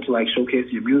platform to like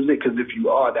showcase your music? Because if you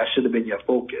are, that should have been your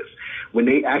focus. When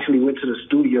they actually went to the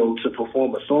studio to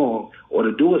perform a song or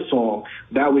to do a song,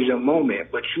 that was your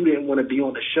moment. But you didn't want to be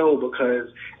on the show because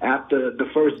after the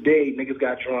first day, niggas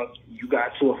got drunk, you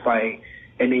got to a fight,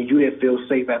 and then you didn't feel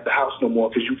safe at the house no more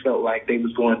because you felt like they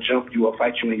was going to jump you or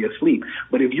fight you in your sleep.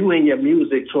 But if you in your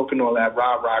music talking all that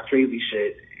rah-rah crazy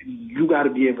shit, you got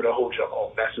to be able to hold your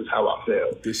own. That's just how I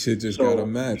feel. This shit just got to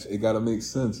match. It got to make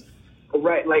sense.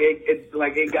 Right,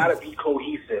 it got to be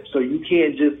cohesive. So you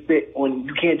can't just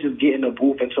you can't just get in a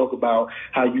booth and talk about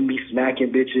how you be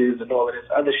smacking bitches and all of this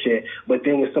other shit. But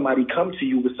then when somebody comes to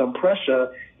you with some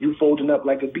pressure, you folding up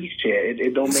like a beach chair.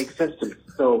 It don't make sense to me.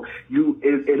 So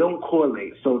it don't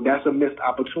correlate. So that's a missed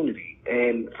opportunity.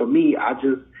 And for me, I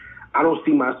don't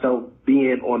see myself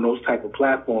being on those type of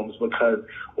platforms because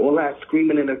all that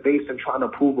screaming in the face and trying to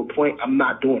prove a point, I'm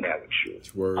not doing that with you.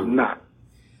 Word. I'm not.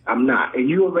 And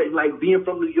you already, like, being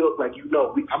from New York, like,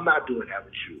 I'm not doing that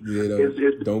with you.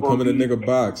 Yeah, don't come in a nigga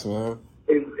box, man.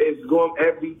 It's going,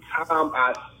 every time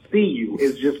I see you,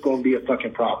 it's just going to be a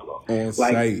fucking problem. On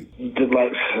sight.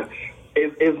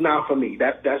 It's not for me.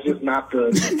 That's just not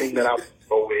the thing that I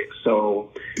go with. So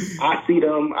I see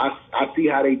them. I see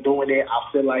how they doing it.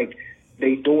 I feel like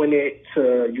they doing it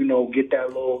to, get that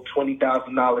little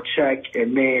 $20,000 check,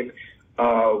 and then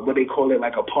what they call it,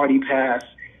 like a party pass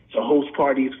to host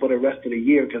parties for the rest of the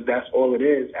year, because that's all it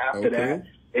is. After that,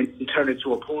 it turned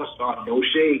into a porn star. No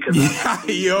shade, cause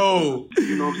yo,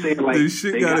 you know what I'm saying? Like, this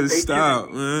shit gotta stop,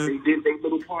 man. They did their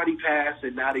little party pass,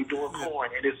 and now they doing porn,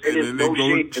 and it is they no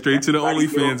go shade. straight to the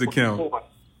OnlyFans account.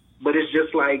 But it's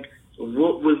just like,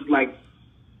 what was like,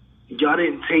 y'all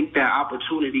didn't take that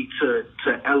opportunity to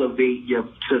elevate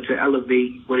to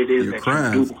elevate what it is your that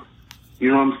craft. you do.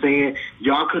 You know what I'm saying?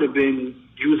 Y'all could have been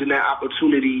using that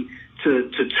opportunity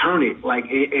to turn it, like,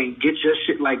 and get your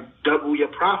shit, like, double your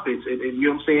profits, and you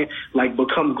know what I'm saying? Like,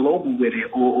 become global with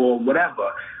it, or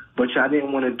whatever. But y'all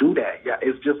didn't want to do that. Yeah,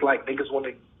 it's just like niggas want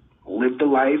to live the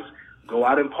life, go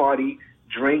out and party,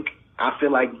 drink. I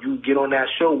feel like you get on that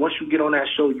show. Once you get on that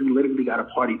show, you literally got a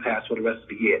party pass for the rest of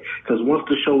the year. Because once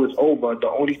the show is over, the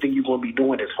only thing you're going to be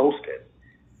doing is hosting.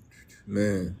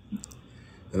 Man.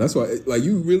 And that's why, like,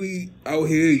 you really, out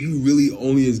here, you really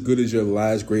only as good as your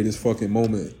last greatest fucking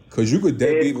moment. Because you could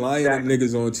dead be lying to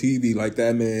niggas on TV like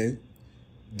that man,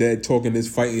 dead talking this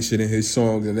fighting shit in his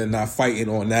songs and then not fighting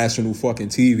on national fucking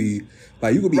TV.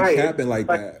 Like, you could be capping like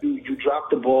that. You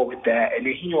dropped the ball with that, and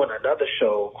then he on another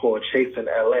show called Chasing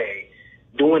LA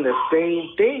doing the same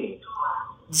thing.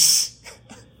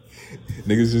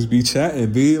 Niggas just be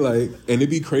chatting, be like, and it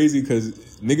be crazy because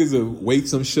niggas will wake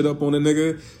some shit up on a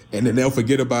nigga and then they'll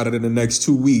forget about it in the next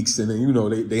 2 weeks, and then, you know,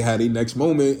 they had a next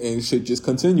moment and shit just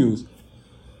continues.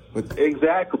 But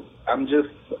exactly. I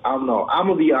don't know. I'm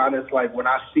gonna be honest, like, when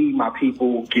I see my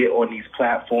people get on these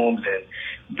platforms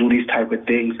and do these type of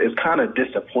things, it's kind of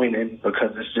disappointing,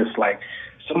 because it's just like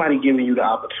somebody giving you the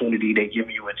opportunity, they give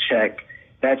you a check.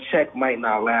 That check might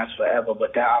not last forever,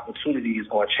 but that opportunity is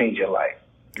going to change your life.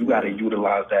 You got to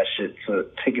utilize that shit to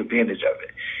take advantage of it.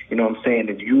 You know what I'm saying?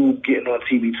 If you getting on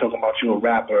TV talking about you a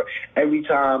rapper, every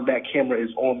time that camera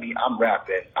is on me, I'm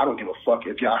rapping. I don't give a fuck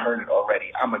if y'all heard it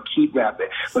already. I'm going to keep rapping,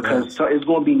 because it's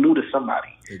going to be new to somebody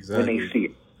when they see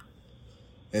it.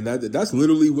 And that's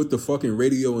literally what the fucking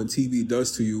radio and TV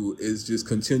does to you, is just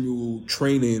continual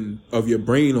training of your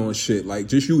brain on shit. Like,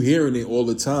 just you hearing it all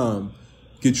the time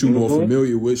get you more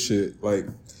familiar with shit. Like,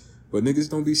 but niggas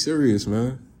don't be serious,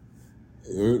 man.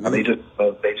 They just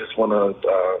want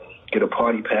to get a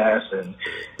party pass and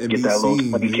get that little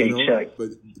 20K check. But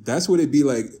that's what it be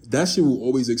like. That shit will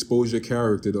always expose your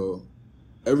character, though.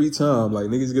 Every time, like,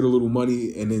 niggas get a little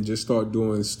money and then just start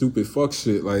doing stupid fuck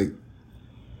shit. Like,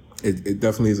 it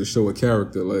definitely is a show of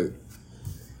character. Like,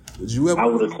 did you ever? I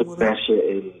would have took that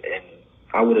shit and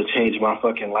I would have changed my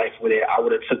fucking life with it. I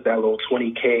would have took that little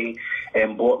 20K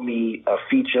and bought me a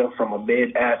feature from a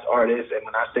mid-ass artist. And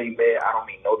when I say mid, I don't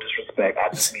mean no disrespect. I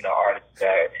just mean an artist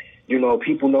that, you know,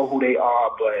 people know who they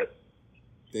are, but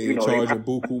they ain't charging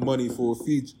buku money for a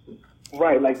feature.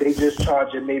 Right, like they just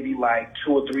charging maybe like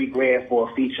 $2 or $3 grand for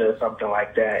a feature or something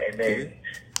like that, and then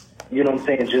you know what I'm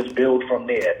saying, just build from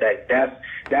there.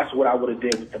 That's what I would have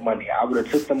did with the money. I would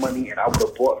have took the money and I would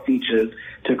have bought features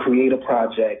to create a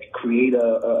project, create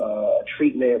a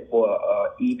treatment for a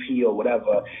EP or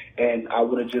whatever, and I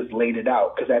would have just laid it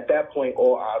out. Because at that point,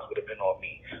 all eyes would have been on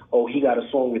me. Oh, he got a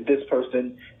song with this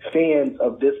person. Fans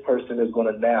of this person is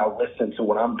going to now listen to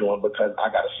what I'm doing because I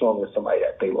got a song with somebody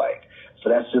that they like. So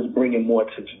that's just bringing more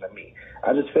attention to me.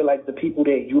 I just feel like the people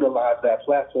that utilize that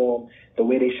platform the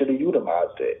way they should have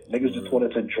utilized it. Niggas just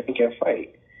wanted to drink and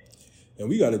fight. And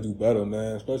we got to do better,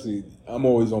 man. Especially, I'm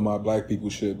always on my black people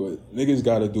shit, but niggas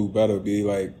got to do better. Be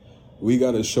like, we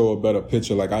got to show a better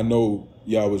picture. Like, I know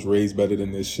y'all was raised better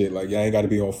than this shit. Like, y'all ain't got to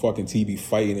be on fucking TV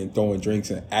fighting and throwing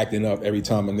drinks and acting up every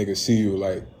time a nigga see you.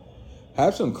 Like,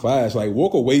 have some class. Like,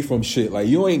 walk away from shit. Like,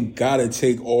 you ain't got to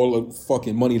take all the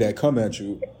fucking money that come at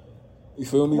you. You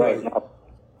feel me? Right. Like,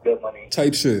 good money.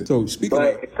 Type shit. So, speaking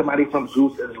of... But if somebody from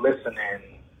Zeus is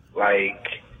listening, like...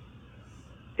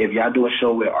 If y'all do a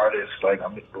show with artists, like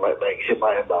hit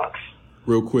my inbox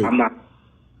real quick. I'm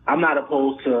not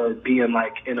opposed to being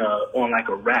like on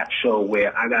a rap show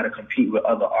where I gotta compete with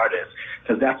other artists,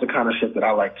 because that's the kind of shit that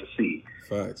I like to see.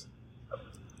 Facts.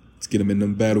 Let's get them in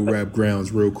them battle rap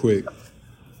grounds real quick.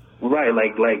 Right,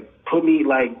 like put me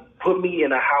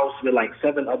in a house with like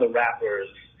 7 other rappers,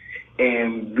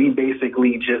 and we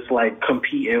basically just like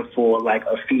competing for like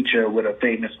a feature with a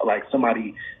famous, like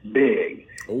somebody big.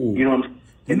 Ooh. You know what I'm saying?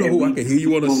 You know who I can hear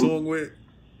you on a song with?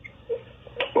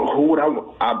 Who would I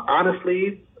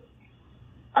honestly,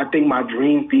 I think my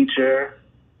dream feature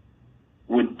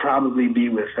would probably be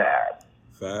with Fab.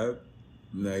 Fab?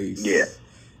 Nice. Yeah.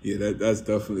 Yeah, that's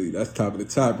definitely, that's top of the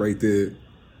top right there.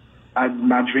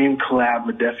 My dream collab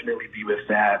would definitely be with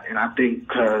Fab, and I think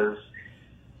because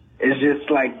it's just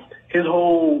like his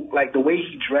whole, like, the way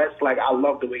he dressed, like, I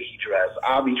love the way he dressed.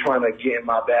 I'll be trying to get in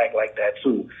my bag like that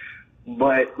too.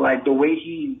 But like the way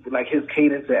he, like his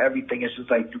cadence and everything, it's just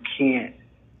like you can't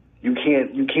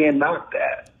knock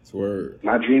that. Word.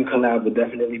 My dream collab would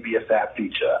definitely be a Fab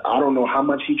feature. I don't know how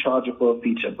much he charges for a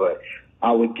feature, but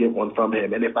I would get one from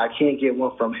him. And if I can't get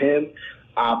one from him,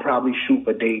 I'll probably shoot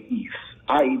for Dave East.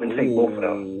 I even take both of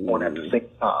them on at the same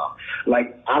time.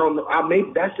 Like, I don't know.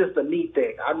 That's just a me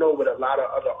thing. I know with a lot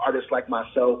of other artists like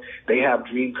myself, they have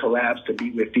dream collabs to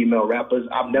be with female rappers.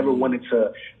 I've never wanted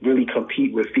to really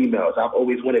compete with females. I've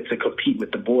always wanted to compete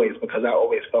with the boys because I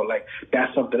always felt like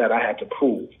that's something that I had to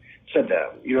prove to them.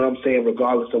 You know what I'm saying?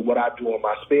 Regardless of what I do in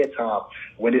my spare time,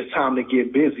 when it's time to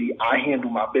get busy, I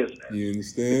handle my business. You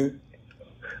understand?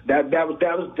 That's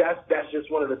just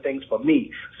one of the things for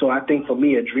me. So I think for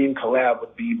me, a dream collab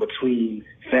would be between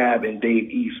Fab and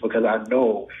Dave East because I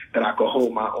know that I could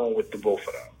hold my own with the both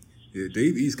of them. Yeah,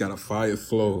 Dave East got a fire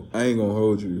flow. I ain't gonna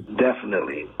hold you.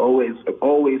 Definitely. Always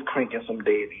cranking some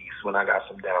Dave East when I got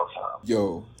some downtime.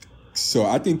 Yo, so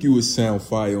I think you would sound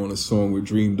fire on a song with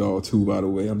Dream Doll too, by the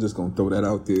way. I'm just gonna throw that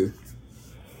out there.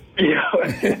 Yeah.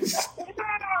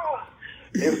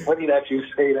 It's funny that you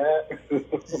say that.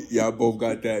 Y'all both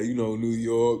got that, New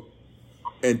York.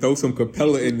 And throw some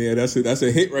Capella in there. That's a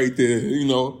hit right there,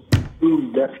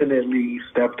 Definitely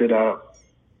stepped it up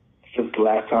since the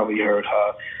last time we heard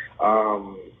her.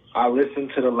 I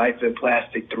listened to the Life in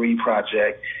Plastic 3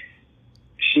 project.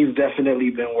 She's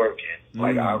definitely been working.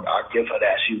 Like, I'll give her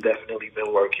that. She's definitely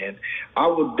been working. I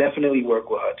would definitely work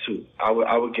with her, too. I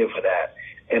would give her that.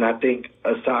 And I think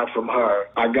aside from her,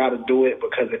 I got to do it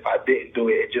because if I didn't do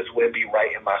it, it just wouldn't be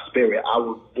right in my spirit. I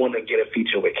would want to get a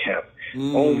feature with Kim,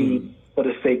 only for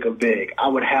the sake of Big. I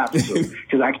would have to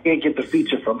because I can't get the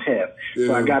feature from him. Yeah.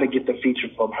 So I got to get the feature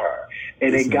from her.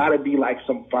 And it got to be like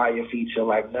some fire feature,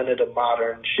 like none of the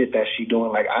modern shit that she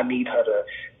doing. Like I need her to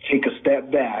take a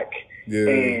step back. Yeah.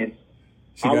 And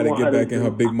she got to get back in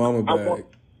her big mama bag.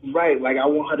 Right. Like I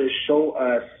want her to show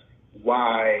us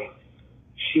why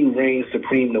she reigns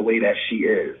supreme the way that she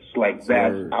is. Like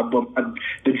that.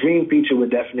 The dream feature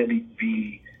would definitely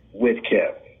be with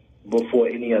Kim before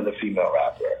any other female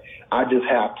rapper. I just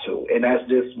have to. And that's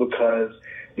just because,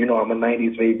 I'm a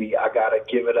 90s baby. I got to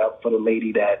give it up for the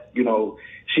lady that,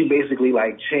 she basically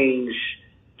like changed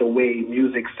the way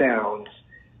music sounds,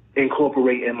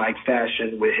 incorporating like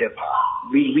fashion with hip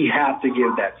hop. We have to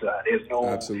give that to her. There's no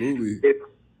absolutely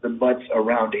the butts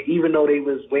around it. Even though they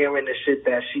was wearing the shit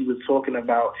that she was talking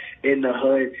about in the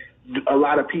hood, a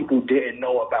lot of people didn't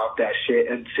know about that shit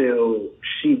until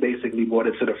she basically brought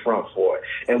it to the front for it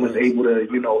and was able to,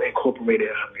 incorporate it in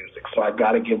her music. So I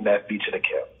gotta give that feature to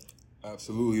Kim.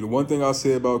 Absolutely. The one thing I'll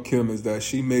say about Kim is that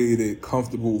she made it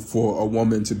comfortable for a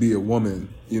woman to be a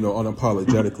woman,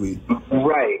 unapologetically.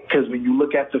 Right. Because when you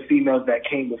look at the females that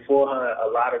came before her, a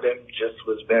lot of them just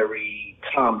was very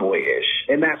tomboyish.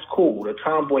 And that's cool. The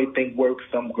tomboy thing works.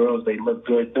 Some girls, they look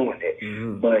good doing it.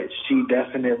 Mm-hmm. But she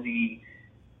definitely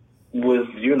was,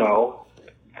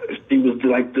 she was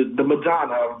like the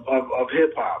Madonna of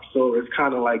hip-hop. So it's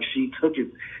kind of like she took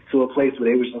it to a place where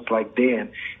they was just like, damn,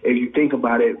 if you think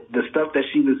about it, the stuff that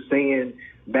she was saying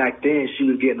back then, she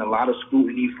was getting a lot of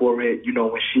scrutiny for it,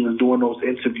 when she was doing those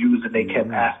interviews and they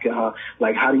kept asking her,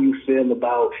 like, how do you feel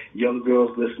about young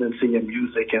girls listening to your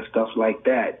music and stuff like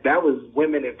that? That was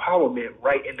women empowerment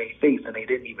right in their face and they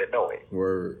didn't even know it.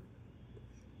 Word.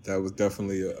 That was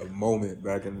definitely a moment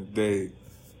back in the day.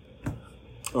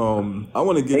 I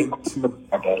want to get into...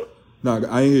 No,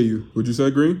 I ain't hear you. What'd you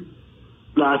say, Green?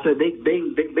 No, I said they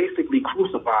basically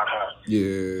crucified her.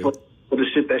 Yeah. For the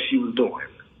shit that she was doing.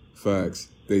 Facts.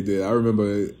 They did. I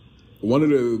remember one of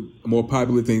the more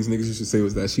popular things niggas used to say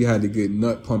was that she had to get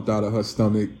nut pumped out of her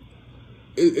stomach.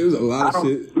 It was a lot of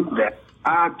shit.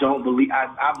 I don't believe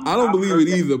I don't believe it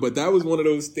either, but that was one of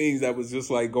those things that was just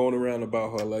like going around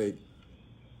about her, like.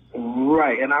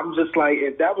 Right, and I'm just like,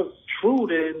 if that was true,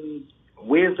 then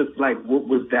where's the, like, what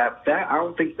was that fact? I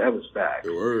don't think that was fact.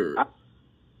 Word.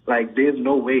 Like, there's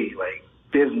no way. Like,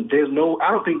 there's no.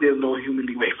 I don't think there's no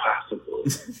humanly way possible.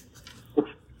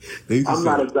 They just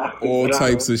said all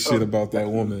types of shit about that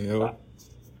woman, yo.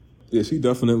 Yeah, she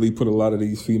definitely put a lot of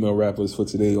these female rappers for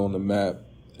today on the map,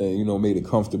 and made it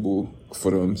comfortable for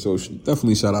them. So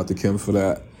definitely shout out to Kim for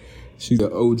that. She's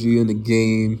an OG in the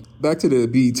game. Back to the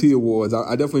BET Awards,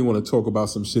 I definitely want to talk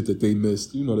about some shit that they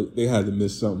missed. They had to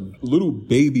miss something. Lil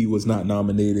Baby was not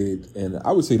nominated, and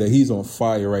I would say that he's on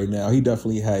fire right now. He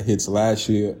definitely had hits last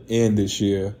year and this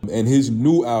year. And his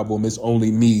new album, It's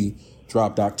Only Me,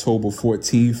 dropped October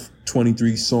 14th.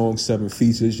 23 songs, 7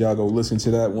 features. Y'all go listen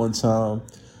to that one time.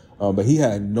 But he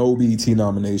had no BET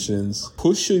nominations.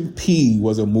 Pushing P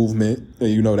was a movement,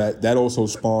 and that also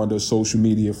spawned a social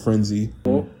media frenzy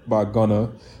by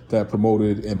Gunna that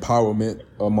promoted empowerment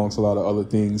amongst a lot of other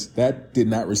things. That did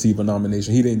not receive a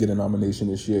nomination. He didn't get a nomination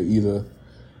this year either.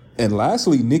 And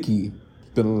lastly, Nicki.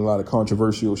 Been a lot of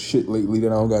controversial shit lately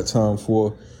that I don't got time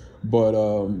for. But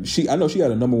I know she had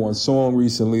a #1 song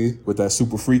recently with that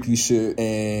super freaky shit.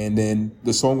 And then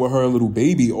the song with her and Little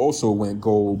Baby also went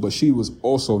gold, but she was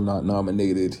also not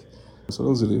nominated. So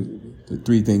those are the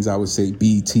three things I would say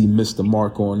BET missed the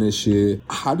mark on this year.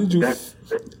 How did you...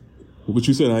 What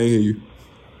you said? I didn't hear you.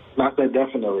 I said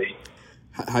definitely.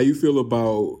 How you feel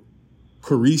about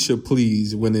Carisha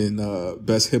Please winning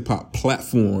Best Hip Hop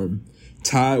Platform,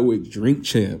 tied with Drink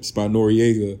Champs by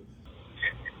Noriega?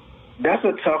 That's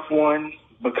a tough one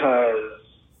because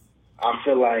I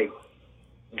feel like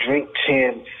Drink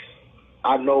Champs,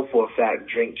 I know for a fact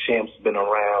Drink Champs been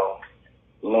around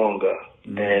longer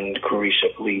than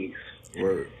Carisha Please.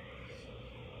 Word.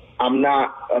 I'm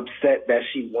not upset that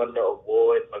she won the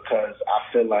award because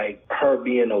I feel like her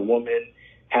being a woman,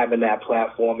 having that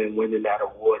platform and winning that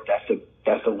award,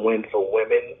 that's a win for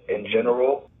women in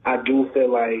general. I do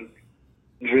feel like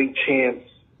Drink Champs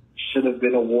should have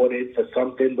been awarded for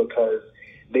something because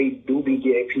they do be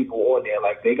getting people on there.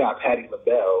 Like, they got Patti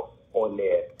LaBelle on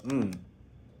there.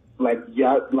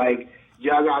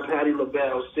 Y'all got Patti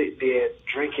LaBelle sitting there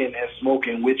drinking and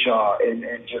smoking with y'all and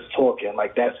just talking.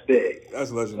 Like, that's big. That's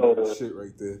legendary shit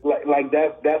right there. Like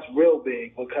that's real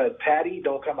big because Patti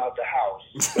don't come out the house.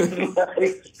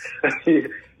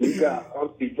 You got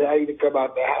Auntie Patti to come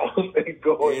out the house and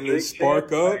go and drink.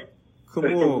 Spark up? Come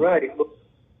on. Right.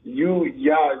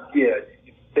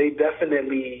 They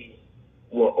definitely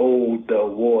were owed the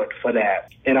award for that.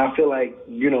 And I feel like,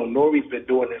 Nori's been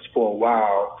doing this for a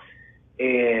while.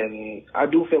 And I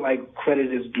do feel like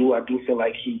credit is due. I do feel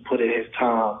like he put in his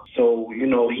time. So,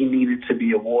 he needed to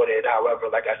be awarded. However,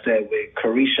 like I said, with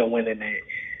Carisha winning it,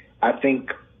 I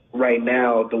think right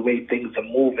now the way things are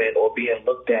moving or being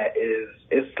looked at is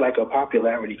it's like a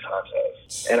popularity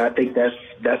contest. And I think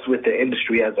that's with the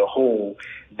industry as a whole,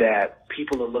 that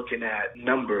people are looking at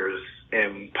numbers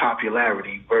and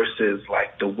popularity versus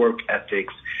like the work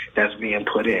ethics that's being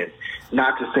put in.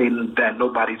 Not to say that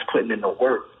nobody's putting in the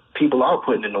work. People are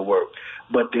putting in the work,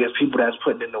 but there's people that's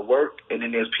putting in the work, and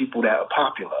then there's people that are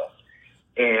popular.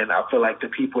 And I feel like the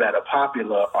people that are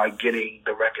popular are getting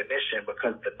the recognition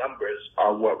because the numbers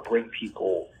are what bring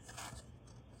people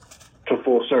to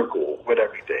full circle with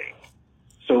everything.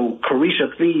 So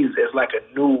Carisha Please is like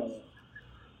a new,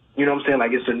 you know what I'm saying?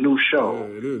 Like, it's a new show.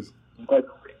 Yeah, it is. But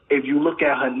if you look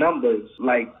at her numbers,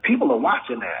 like, people are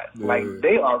watching that. Yeah. Like,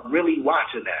 they are really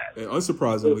watching that. And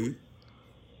unsurprisingly.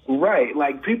 Right.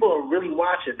 Like, people are really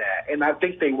watching that. And I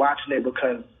think they watching it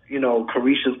because,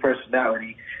 Carisha's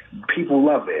personality, people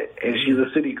love it. And she's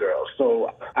a city girl.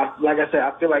 So, like I said,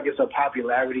 I feel like it's a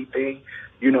popularity thing.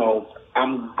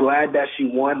 I'm glad that she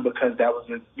won because that was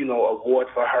a, award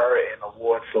for her and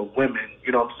award for women,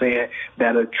 you know what I'm saying,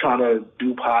 that are trying to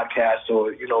do podcasts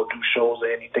or, do shows or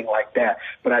anything like that.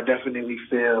 But I definitely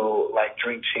feel like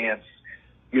Drink Champs,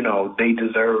 they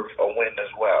deserve a win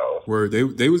as well. Word,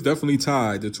 they was definitely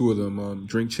tied, the two of them,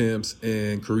 Drink Champs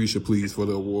and Carisha Please, for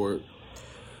the award.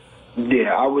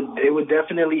 Yeah, it would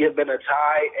definitely have been a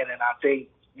tie, and then I think,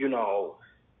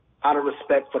 out of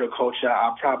respect for the culture,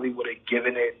 I probably would have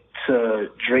given it to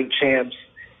Drink Champs,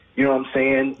 you know what I'm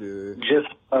saying? Yeah. Just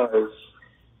because,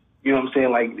 you know what I'm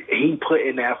saying, like, he put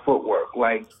in that footwork.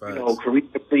 Like,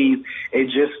 Carisha Please, it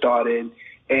just started.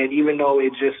 And even though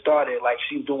it just started, like,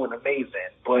 she's doing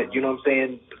amazing. But, you know what I'm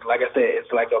saying? Like I said,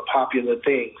 it's like a popular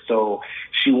thing. So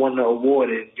she won the award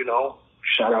and,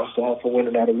 shout out to her for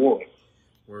winning that award.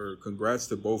 Word. Congrats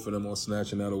to both of them on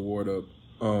snatching that award up.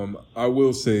 I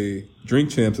will say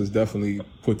Drink Champs has definitely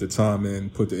put the time in,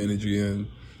 put the energy in.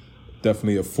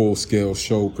 Definitely a full-scale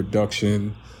show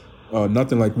production.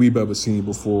 Nothing like we've ever seen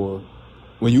before.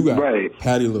 When you got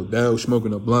Patti LaBelle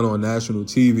smoking a blunt on national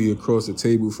TV across the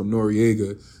table from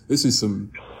Noriega, this is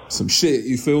some shit.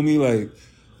 You feel me? Like,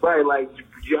 right? Like,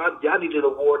 y'all needed an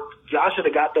award. Y'all should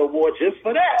have got the award just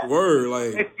for that. Word,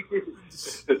 like.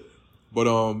 But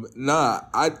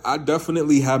I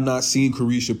definitely have not seen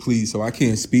Carisha Please, so I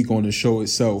can't speak on the show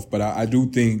itself. But I do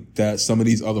think that some of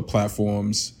these other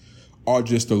platforms are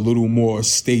just a little more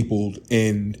stapled.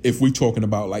 And if we're talking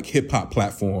about like hip hop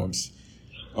platforms,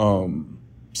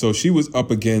 so she was up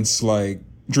against like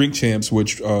Drink Champs,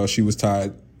 which she was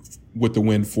tied with the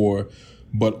win for,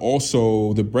 but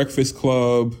also The Breakfast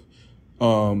Club,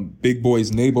 Big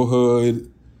Boy's Neighborhood,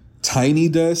 Tiny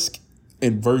Desk,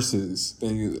 and Versus.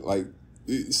 And like,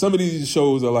 some of these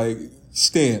shows are like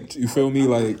stamped. You feel me?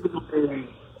 Like,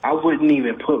 I wouldn't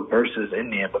even put Versus in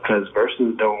there because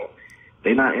Versus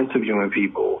they're not interviewing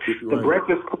people. The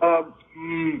Breakfast Club,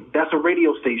 that's a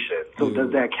radio station. So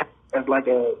does that count as like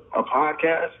a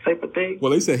podcast type of thing?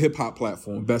 Well, they said hip hop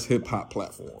platform, best hip hop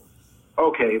platform.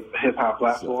 Okay, hip hop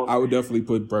platform. So I would definitely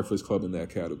put Breakfast Club in that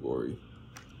category.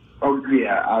 Oh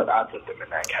yeah, I put them in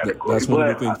that category. That's one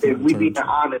of the things. If we be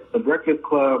honest, the Breakfast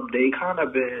Club they kind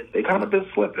of been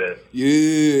slipping.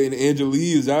 Yeah, and Angela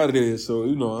is out of there, so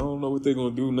I don't know what they're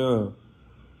gonna do now.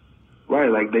 Right,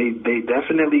 like they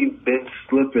definitely been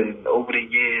slipping over the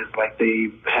years. Like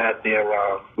they've had their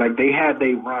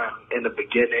they run in the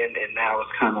beginning, and now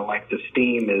it's kind of like the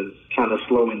steam is kind of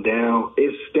slowing down.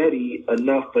 It's steady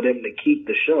enough for them to keep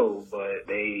the show, but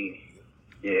they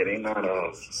not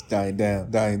It's dying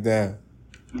down.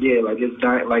 Yeah, like it's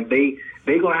dying. Like they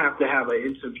gonna have to have an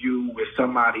interview with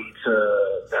somebody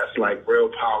that's like real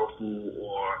powerful,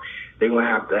 or they gonna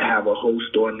have to have a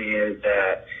host on there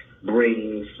that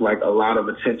brings like a lot of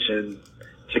attention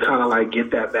to kind of like get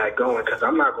that back going. Because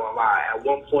I'm not gonna lie, at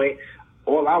one point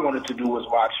all I wanted to do was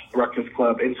watch Breakfast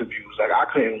Club interviews. Like I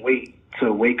couldn't wait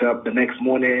to wake up the next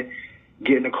morning,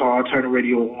 get in the car, turn the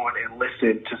radio on, and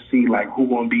listen to see like who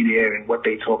gonna be there and what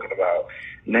they talking about.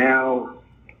 Now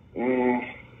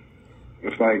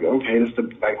it's like, okay, this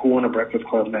is like who on the Breakfast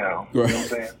Club now? You know what I'm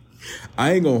saying?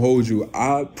 I ain't gonna hold you.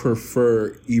 I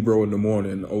prefer Ebro in the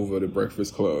morning over the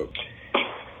Breakfast Club.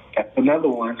 That's another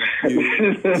one.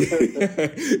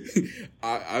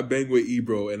 I bang with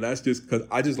Ebro, and that's just because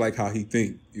I just like how he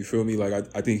think. You feel me? Like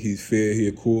I think he's fair. He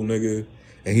a cool nigga,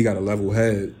 and he got a level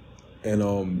head.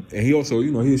 And he also,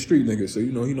 he a street nigga, so he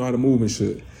know how to move and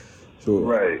shit. So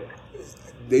right.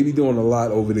 They be doing a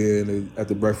lot over there at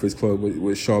the Breakfast Club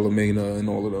with Charlemagne and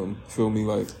all of them. Feel me?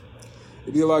 Like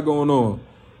it be a lot going on.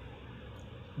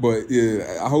 But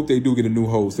yeah, I hope they do get a new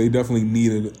host. They definitely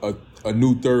need a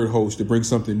new third host to bring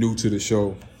something new to the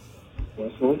show.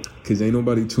 Because ain't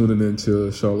nobody tuning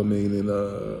into Charlemagne and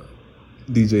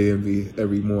DJ Envy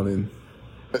every morning.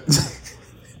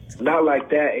 Not like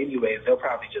that anyways. They'll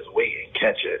probably just wait and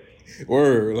catch it.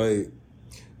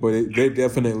 But they're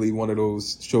definitely one of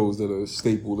those shows that are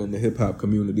staple in the hip-hop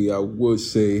community. I would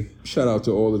say shout out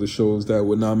to all of the shows that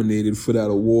were nominated for that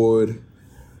award.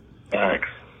 Thanks.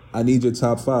 I need your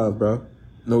top 5, bro.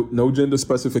 No gender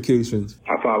specifications.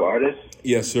 Top 5 artists?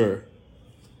 Yes, sir.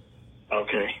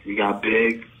 Okay. We got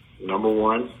Big, number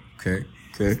 1. Okay.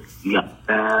 You got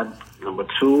Bad, number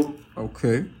 2.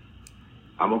 Okay.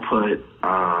 I'm going to put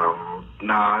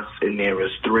Nas in there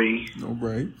as 3. All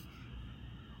right.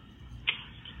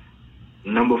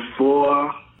 Number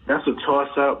 4, that's a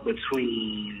toss-up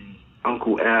between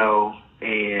Uncle L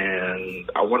and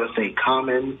I want to say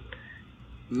Common.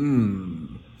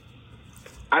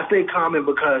 I say Common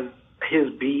because his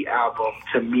B album,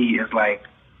 to me, is like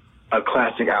a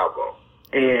classic album.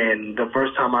 And the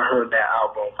first time I heard that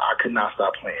album, I could not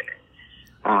stop playing it.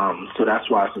 So that's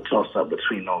why it's a toss-up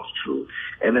between those two.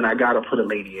 And then I got to put a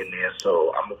lady in there,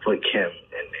 so I'm going to put Kim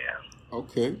in there.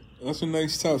 Okay. That's a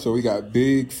nice top. So we got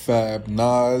Big, Fab,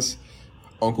 Nas,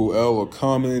 Uncle L or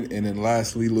Common, and then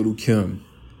lastly, Little Kim.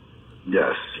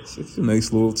 Yes. It's a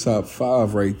nice little top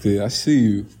 5 right there. I see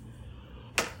you.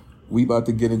 We about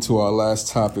to get into our last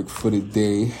topic for the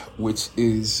day, which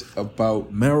is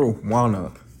about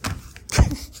marijuana.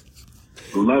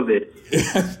 Love it.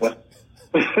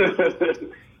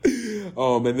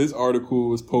 And this article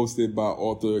was posted by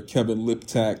author Kevin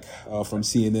Liptak from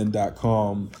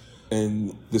CNN.com.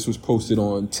 And this was posted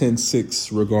on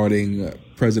 10/6 regarding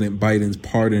President Biden's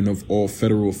pardon of all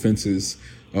federal offenses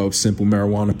of simple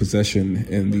marijuana possession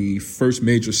and the first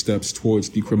major steps towards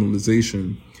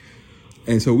decriminalization.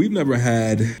 And so we've never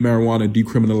had marijuana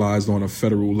decriminalized on a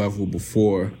federal level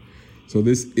before. So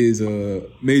this is a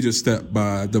major step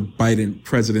by the Biden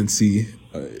presidency.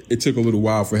 It took a little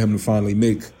while for him to finally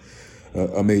make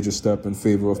a major step in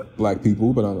favor of black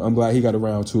people, but I'm glad he got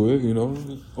around to it,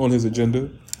 on his agenda.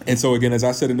 And so again, as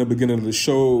I said in the beginning of the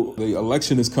show, the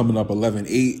election is coming up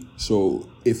 11/8. So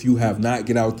if you have not,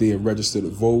 get out there and register to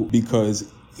vote,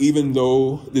 because even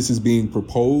though this is being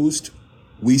proposed,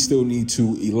 we still need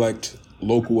to elect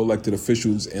local elected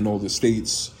officials in all the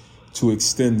states to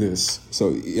extend this.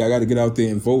 So I got to get out there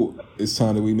and vote. It's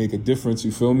time that we make a difference.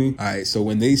 You feel me? All right. So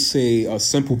when they say a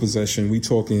simple possession, we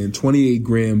talking 28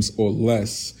 grams or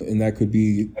less, and that could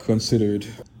be considered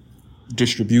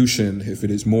distribution if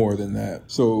it is more than that.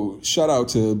 So shout out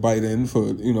to Biden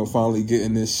for, finally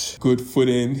getting this good foot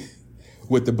in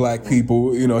with the black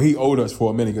people. He owed us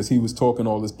for a minute because he was talking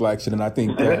all this black shit. And I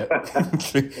think that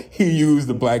he used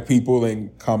the black people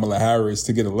and Kamala Harris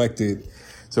to get elected.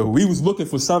 So we was looking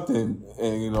for something,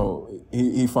 and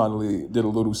he finally did a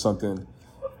little something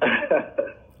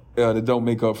that don't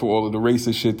make up for all of the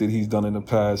racist shit that he's done in the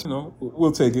past.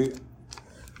 We'll take it.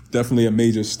 Definitely a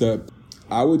major step.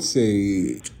 I would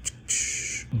say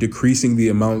decreasing the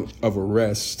amount of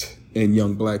arrest in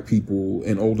young black people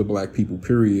and older black people,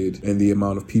 period, and the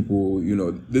amount of people,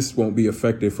 this won't be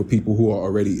effective for people who are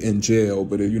already in jail,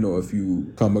 but if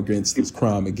you come against this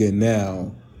crime again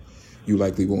now, you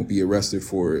likely won't be arrested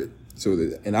for it.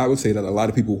 And I would say that a lot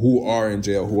of people who are in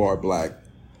jail, who are black,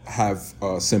 have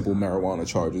simple marijuana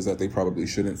charges that they probably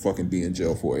shouldn't fucking be in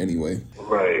jail for anyway.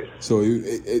 Right. So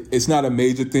it's not a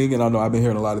major thing, and I know I've been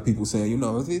hearing a lot of people saying,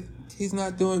 he's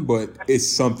not doing, but it's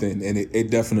something, and it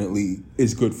definitely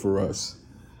is good for us.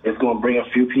 It's going to bring a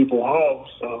few people home.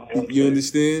 So you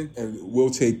understand? And we'll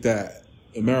take that.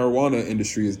 The marijuana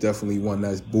industry is definitely one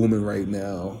that's booming right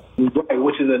now. Right,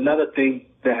 which is another thing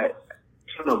that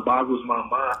kind of boggles my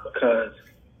mind, because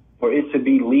for it to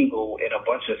be legal in a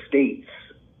bunch of states,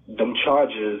 them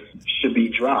charges should be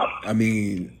dropped. I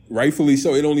mean, rightfully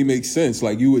so. It only makes sense.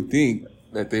 Like, you would think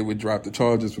that they would drop the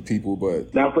charges for people,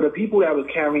 but... Now, for the people that was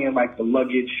carrying, like, the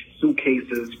luggage,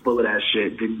 suitcases full of that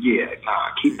shit, then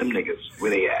keep them niggas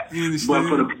where they at. But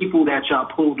for the people that y'all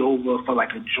pulled over for,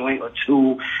 like, a joint or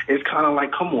two, it's kind of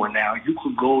like, come on now, you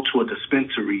could go to a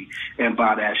dispensary and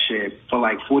buy that shit for,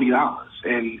 like, $40,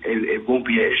 and it won't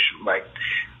be an issue. Like,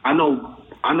 I know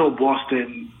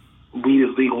Boston, weed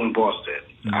is legal in Boston.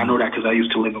 Mm-hmm. I know that because I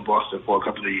used to live in Boston for a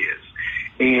couple of years.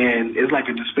 And it's like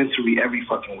a dispensary every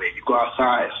fucking way. You go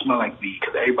outside, it smell like weed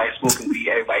because everybody's smoking weed,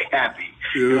 everybody happy.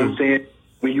 Yeah. You know what I'm saying?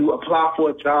 When you apply for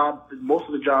a job, most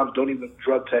of the jobs don't even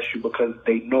drug test you because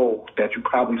they know that you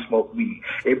probably smoke weed.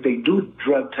 If they do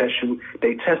drug test you,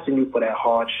 they testing you for that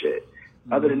hard shit.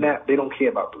 Mm-hmm. Other than that, they don't care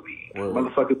about the weed. Right.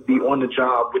 Motherfuckers be on the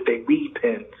job with their weed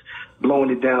pens, blowing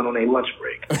it down on their lunch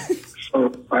break.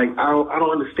 So, like, I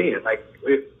don't understand. Like,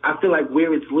 I feel like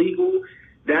where it's legal,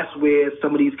 that's where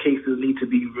some of these cases need to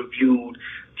be reviewed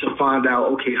to find out,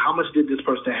 okay, how much did this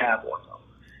person have on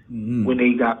them when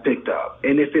they got picked up?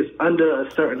 And if it's under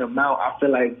a certain amount, I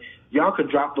feel like y'all could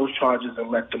drop those charges and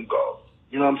let them go.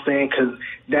 You know what I'm saying? Because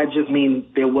that just means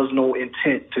there was no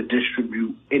intent to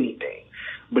distribute anything.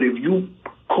 But if you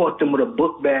caught them with a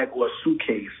book bag or a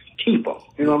suitcase, keep them.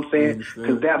 You know what I'm saying?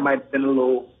 Because that might have been a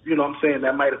little,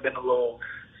 that might have been a little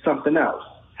something else.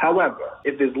 However,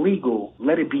 if it's legal,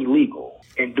 let it be legal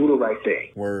and do the right thing.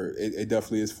 Where it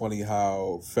definitely is funny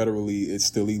how federally it's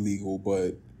still illegal,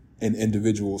 but in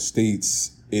individual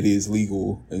states it is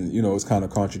legal. And, it's kind of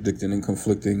contradicting and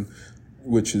conflicting,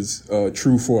 which is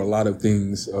true for a lot of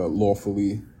things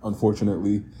lawfully,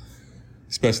 unfortunately,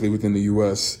 especially within the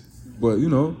U.S. But,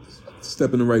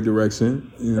 step in the right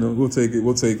direction. We'll take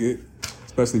it.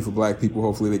 Especially for black people,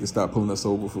 hopefully they can stop pulling us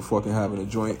over for fucking having a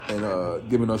joint and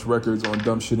giving us records on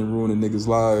dumb shit and ruining niggas'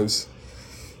 lives.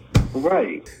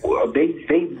 Right. Well, they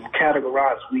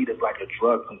categorize weed as like a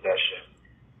drug possession.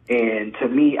 And to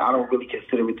me, I don't really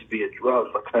consider it to be a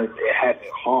drug because it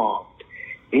hasn't harmed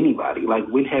anybody. Like,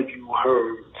 when have you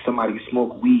heard somebody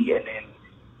smoke weed and then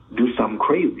do something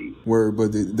crazy? Word,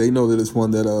 but they know that it's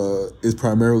one that is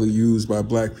primarily used by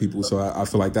black people, so I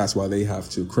feel like that's why they have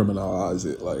to criminalize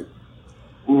it. Like,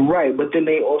 right, but then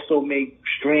they also make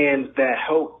strands that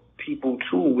help people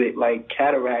too with like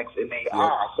cataracts in their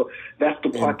eye. So that's the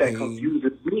part that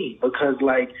confuses me because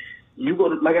like you go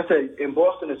to, like I said, in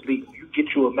Boston it's legal. You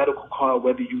get you a medical card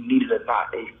whether you need it or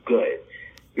not, and you're good.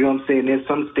 You know what I'm saying? There's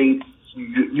some states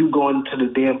you going to the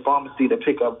damn pharmacy to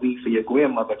pick up weed for your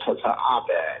grandmother because her eye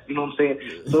bad. You know what I'm saying?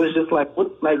 So it's just like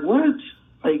what?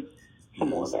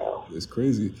 Come on now. It's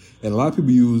crazy. And a lot of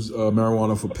people use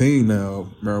marijuana for pain now,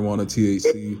 marijuana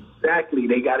THC. Exactly.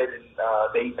 They got it in,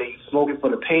 they smoke it for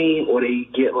the pain, or they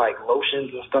get like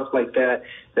lotions and stuff like that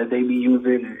they be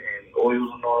using and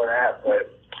oils and all of that.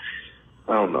 But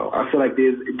I don't know. I feel like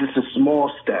there's just a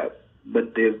small step,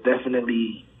 but there's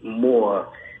definitely more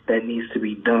that needs to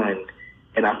be done.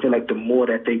 And I feel like the more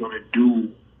that they're going to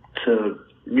do to,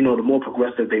 the more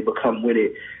progressive they become with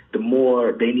it, the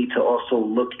more they need to also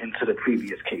look into the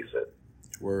previous cases.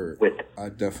 Word. I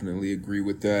definitely agree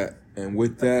with that. And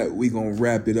with that, we going to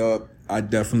wrap it up. I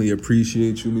definitely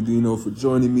appreciate you, Medino, for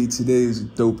joining me today. It's a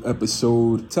dope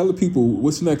episode. Tell the people,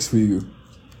 what's next for you?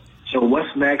 So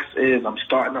what's next is I'm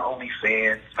starting the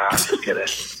OnlyFans. Just kidding.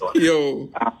 Yo,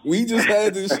 we just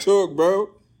had this talk, bro.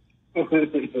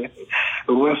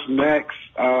 What's next?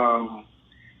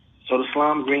 So the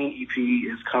Slime Green EP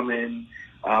is coming.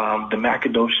 The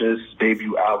Macadocious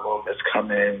debut album is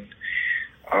coming.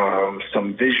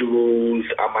 Some visuals.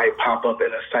 I might pop up in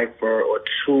a cypher or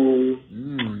two.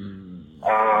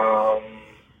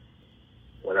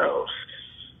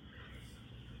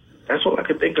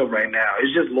 can think of right now.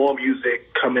 It's just more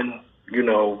music coming,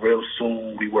 real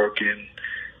soon. We working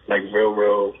like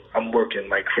real. I'm working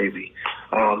like crazy.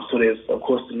 So there's, of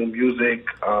course, the new music.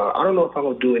 I don't know if I'm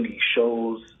going to do any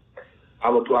shows.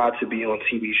 I've applied to be on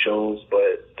TV shows,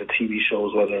 but the TV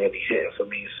shows wasn't really hitting for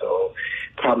me, so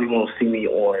probably won't see me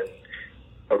on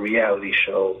a reality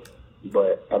show,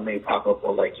 but I may pop up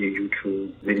on like your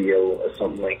YouTube video or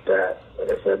something like that.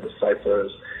 Like I said, the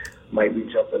ciphers might be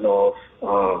jumping off.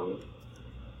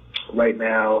 Right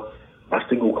now, my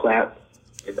single Clap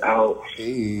is out.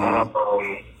 Hey.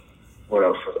 What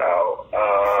else is out?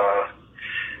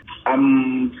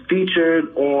 I'm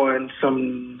featured on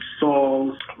some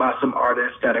songs by some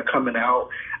artists that are coming out.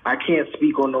 I can't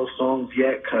speak on those songs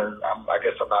yet because I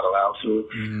guess I'm not allowed to.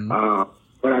 Mm-hmm.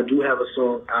 But I do have a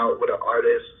song out with an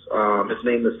artist. His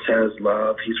name is Tez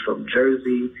Love. He's from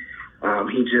Jersey.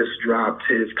 He just dropped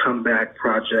his comeback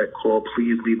project called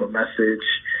Please Leave a Message.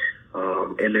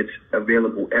 And it's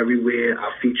available everywhere.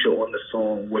 I feature on the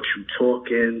song What You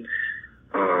Talking.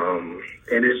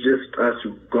 And it's just us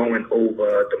going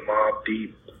over the Mobb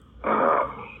Deep,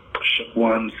 Shook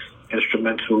One's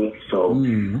instrumental. So,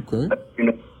 okay.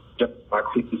 Just my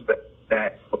cleats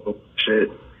that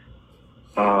shit.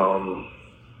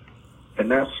 And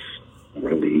that's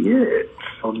really it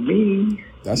for me.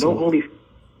 That's no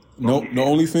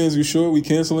OnlyFans. You sure we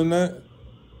canceling that?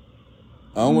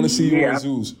 I don't want to see you on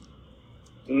Zeus.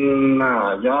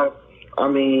 Nah, y'all. I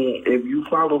mean, if you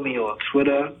follow me on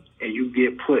Twitter and you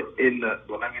get put in the,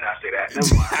 well, let me not say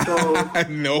that.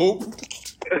 Nope.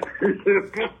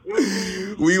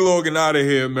 We logging out of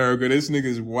here, America. This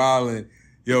nigga's wildin'.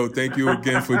 Yo, thank you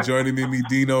again for joining me,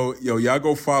 Medino. Yo, y'all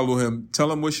go follow him.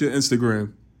 Tell him what's your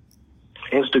Instagram.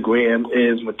 Instagram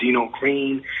is Medino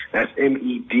Green. That's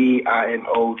MEDINOGREEN,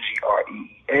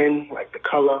 like the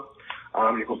color.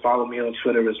 You can follow me on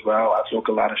Twitter as well. I talk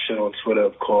a lot of shit on Twitter,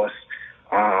 of course.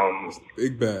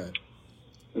 Big bad.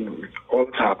 All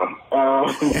the time.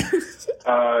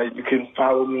 You can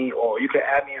follow me, or you can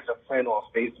add me as a friend on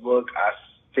Facebook. I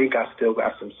think I still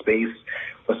got some space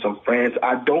for some friends.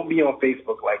 I don't be on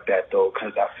Facebook like that, though,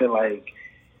 because I feel like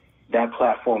that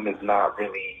platform is not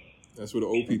really... That's where the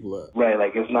old people at. Right,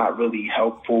 like it's not really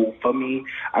helpful for me.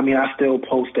 I mean, I still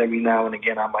post every now and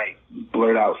again. I might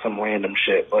blurt out some random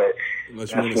shit, but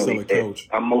unless you want to sell a couch.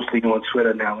 I'm mostly on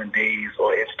Twitter nowadays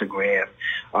or Instagram.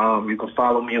 You can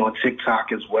follow me on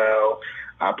TikTok as well.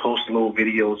 I post little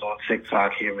videos on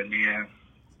TikTok here and there.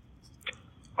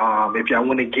 If y'all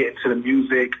want to get into the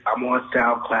music, I'm on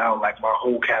SoundCloud, like my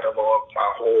whole catalog,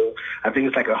 I think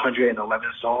it's like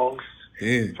 111 songs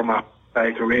from my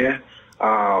entire career.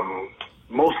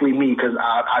 Mostly me, because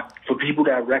I for people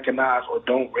that recognize or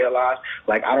don't realize,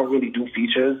 like, I don't really do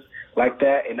features like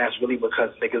that, and that's really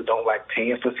because niggas don't like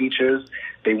paying for features.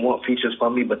 They want features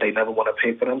from me, but they never want to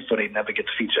pay for them, so they never get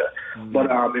to feature. Mm-hmm. But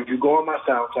if you go on my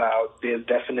SoundCloud, there's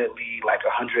definitely like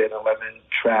 111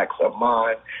 tracks of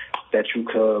mine that you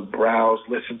could browse,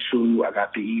 listen to. I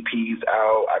got the EPs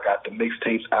out. I got the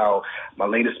mixtapes out. My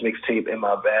latest mixtape in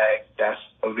my bag. That's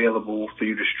available for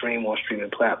you to stream on streaming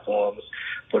platforms.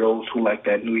 For those who like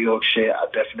that New York shit, I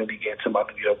definitely get into my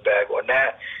New York bag on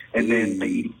that. And then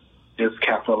the just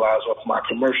capitalize off my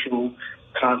commercial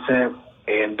content.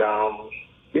 And,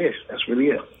 that's really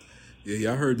it. Yeah,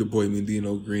 y'all heard the boy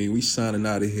Medino Green. We signing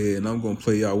out of here, and I'm going to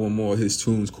play y'all one more of his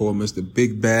tunes called Mr.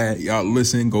 Big Bad. Y'all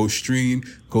listen, go stream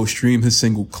his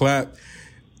single Clap.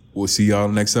 We'll see y'all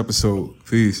next episode.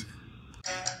 Peace.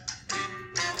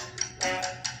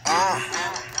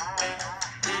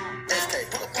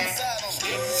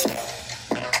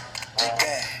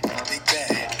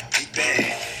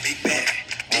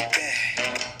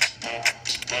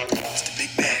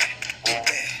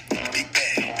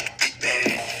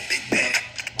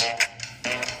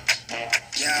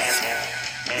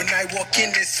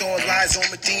 All lies on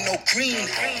Medino Green.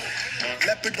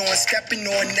 Leopard on, stepping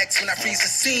on next when I freeze the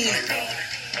scene.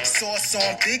 Sauce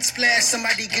on, big splash,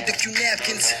 somebody get a few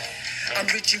napkins. I'm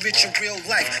rich in real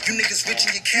life. You niggas rich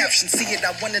in your captions. See it,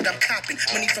 I want it, I'm copping.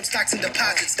 Money from stocks and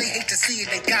deposits. They hate to see it,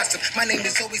 they gossip. My name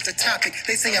is always the topic.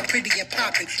 They say I'm pretty and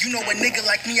popping. You know a nigga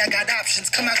like me, I got options.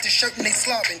 Come out the shirt and they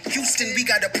slobbing. Houston, we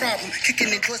got a problem. Kicking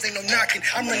in doors, ain't no knocking.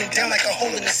 I'm running down like a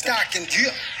hole in the stocking.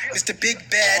 Yeah. Mr. Big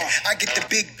Bad, I get the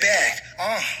big bag.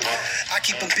 I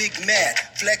keep them big mad.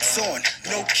 Flex on,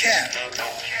 no cap.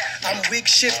 I'm wig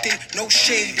shifting, no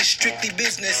shade, it's strictly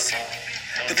business.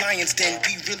 The Lions Den,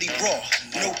 we really raw,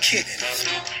 no kidding.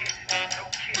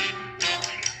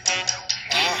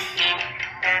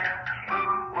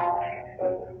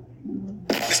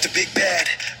 Mr. Big Bad,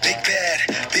 Big Bad,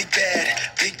 Big Bad,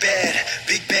 Big Bad,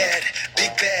 Big Bad,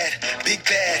 Big Bad, Big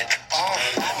Bad.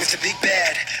 Mr. Big Bad.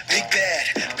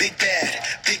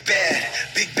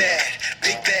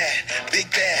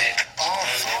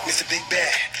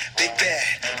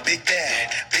 big day.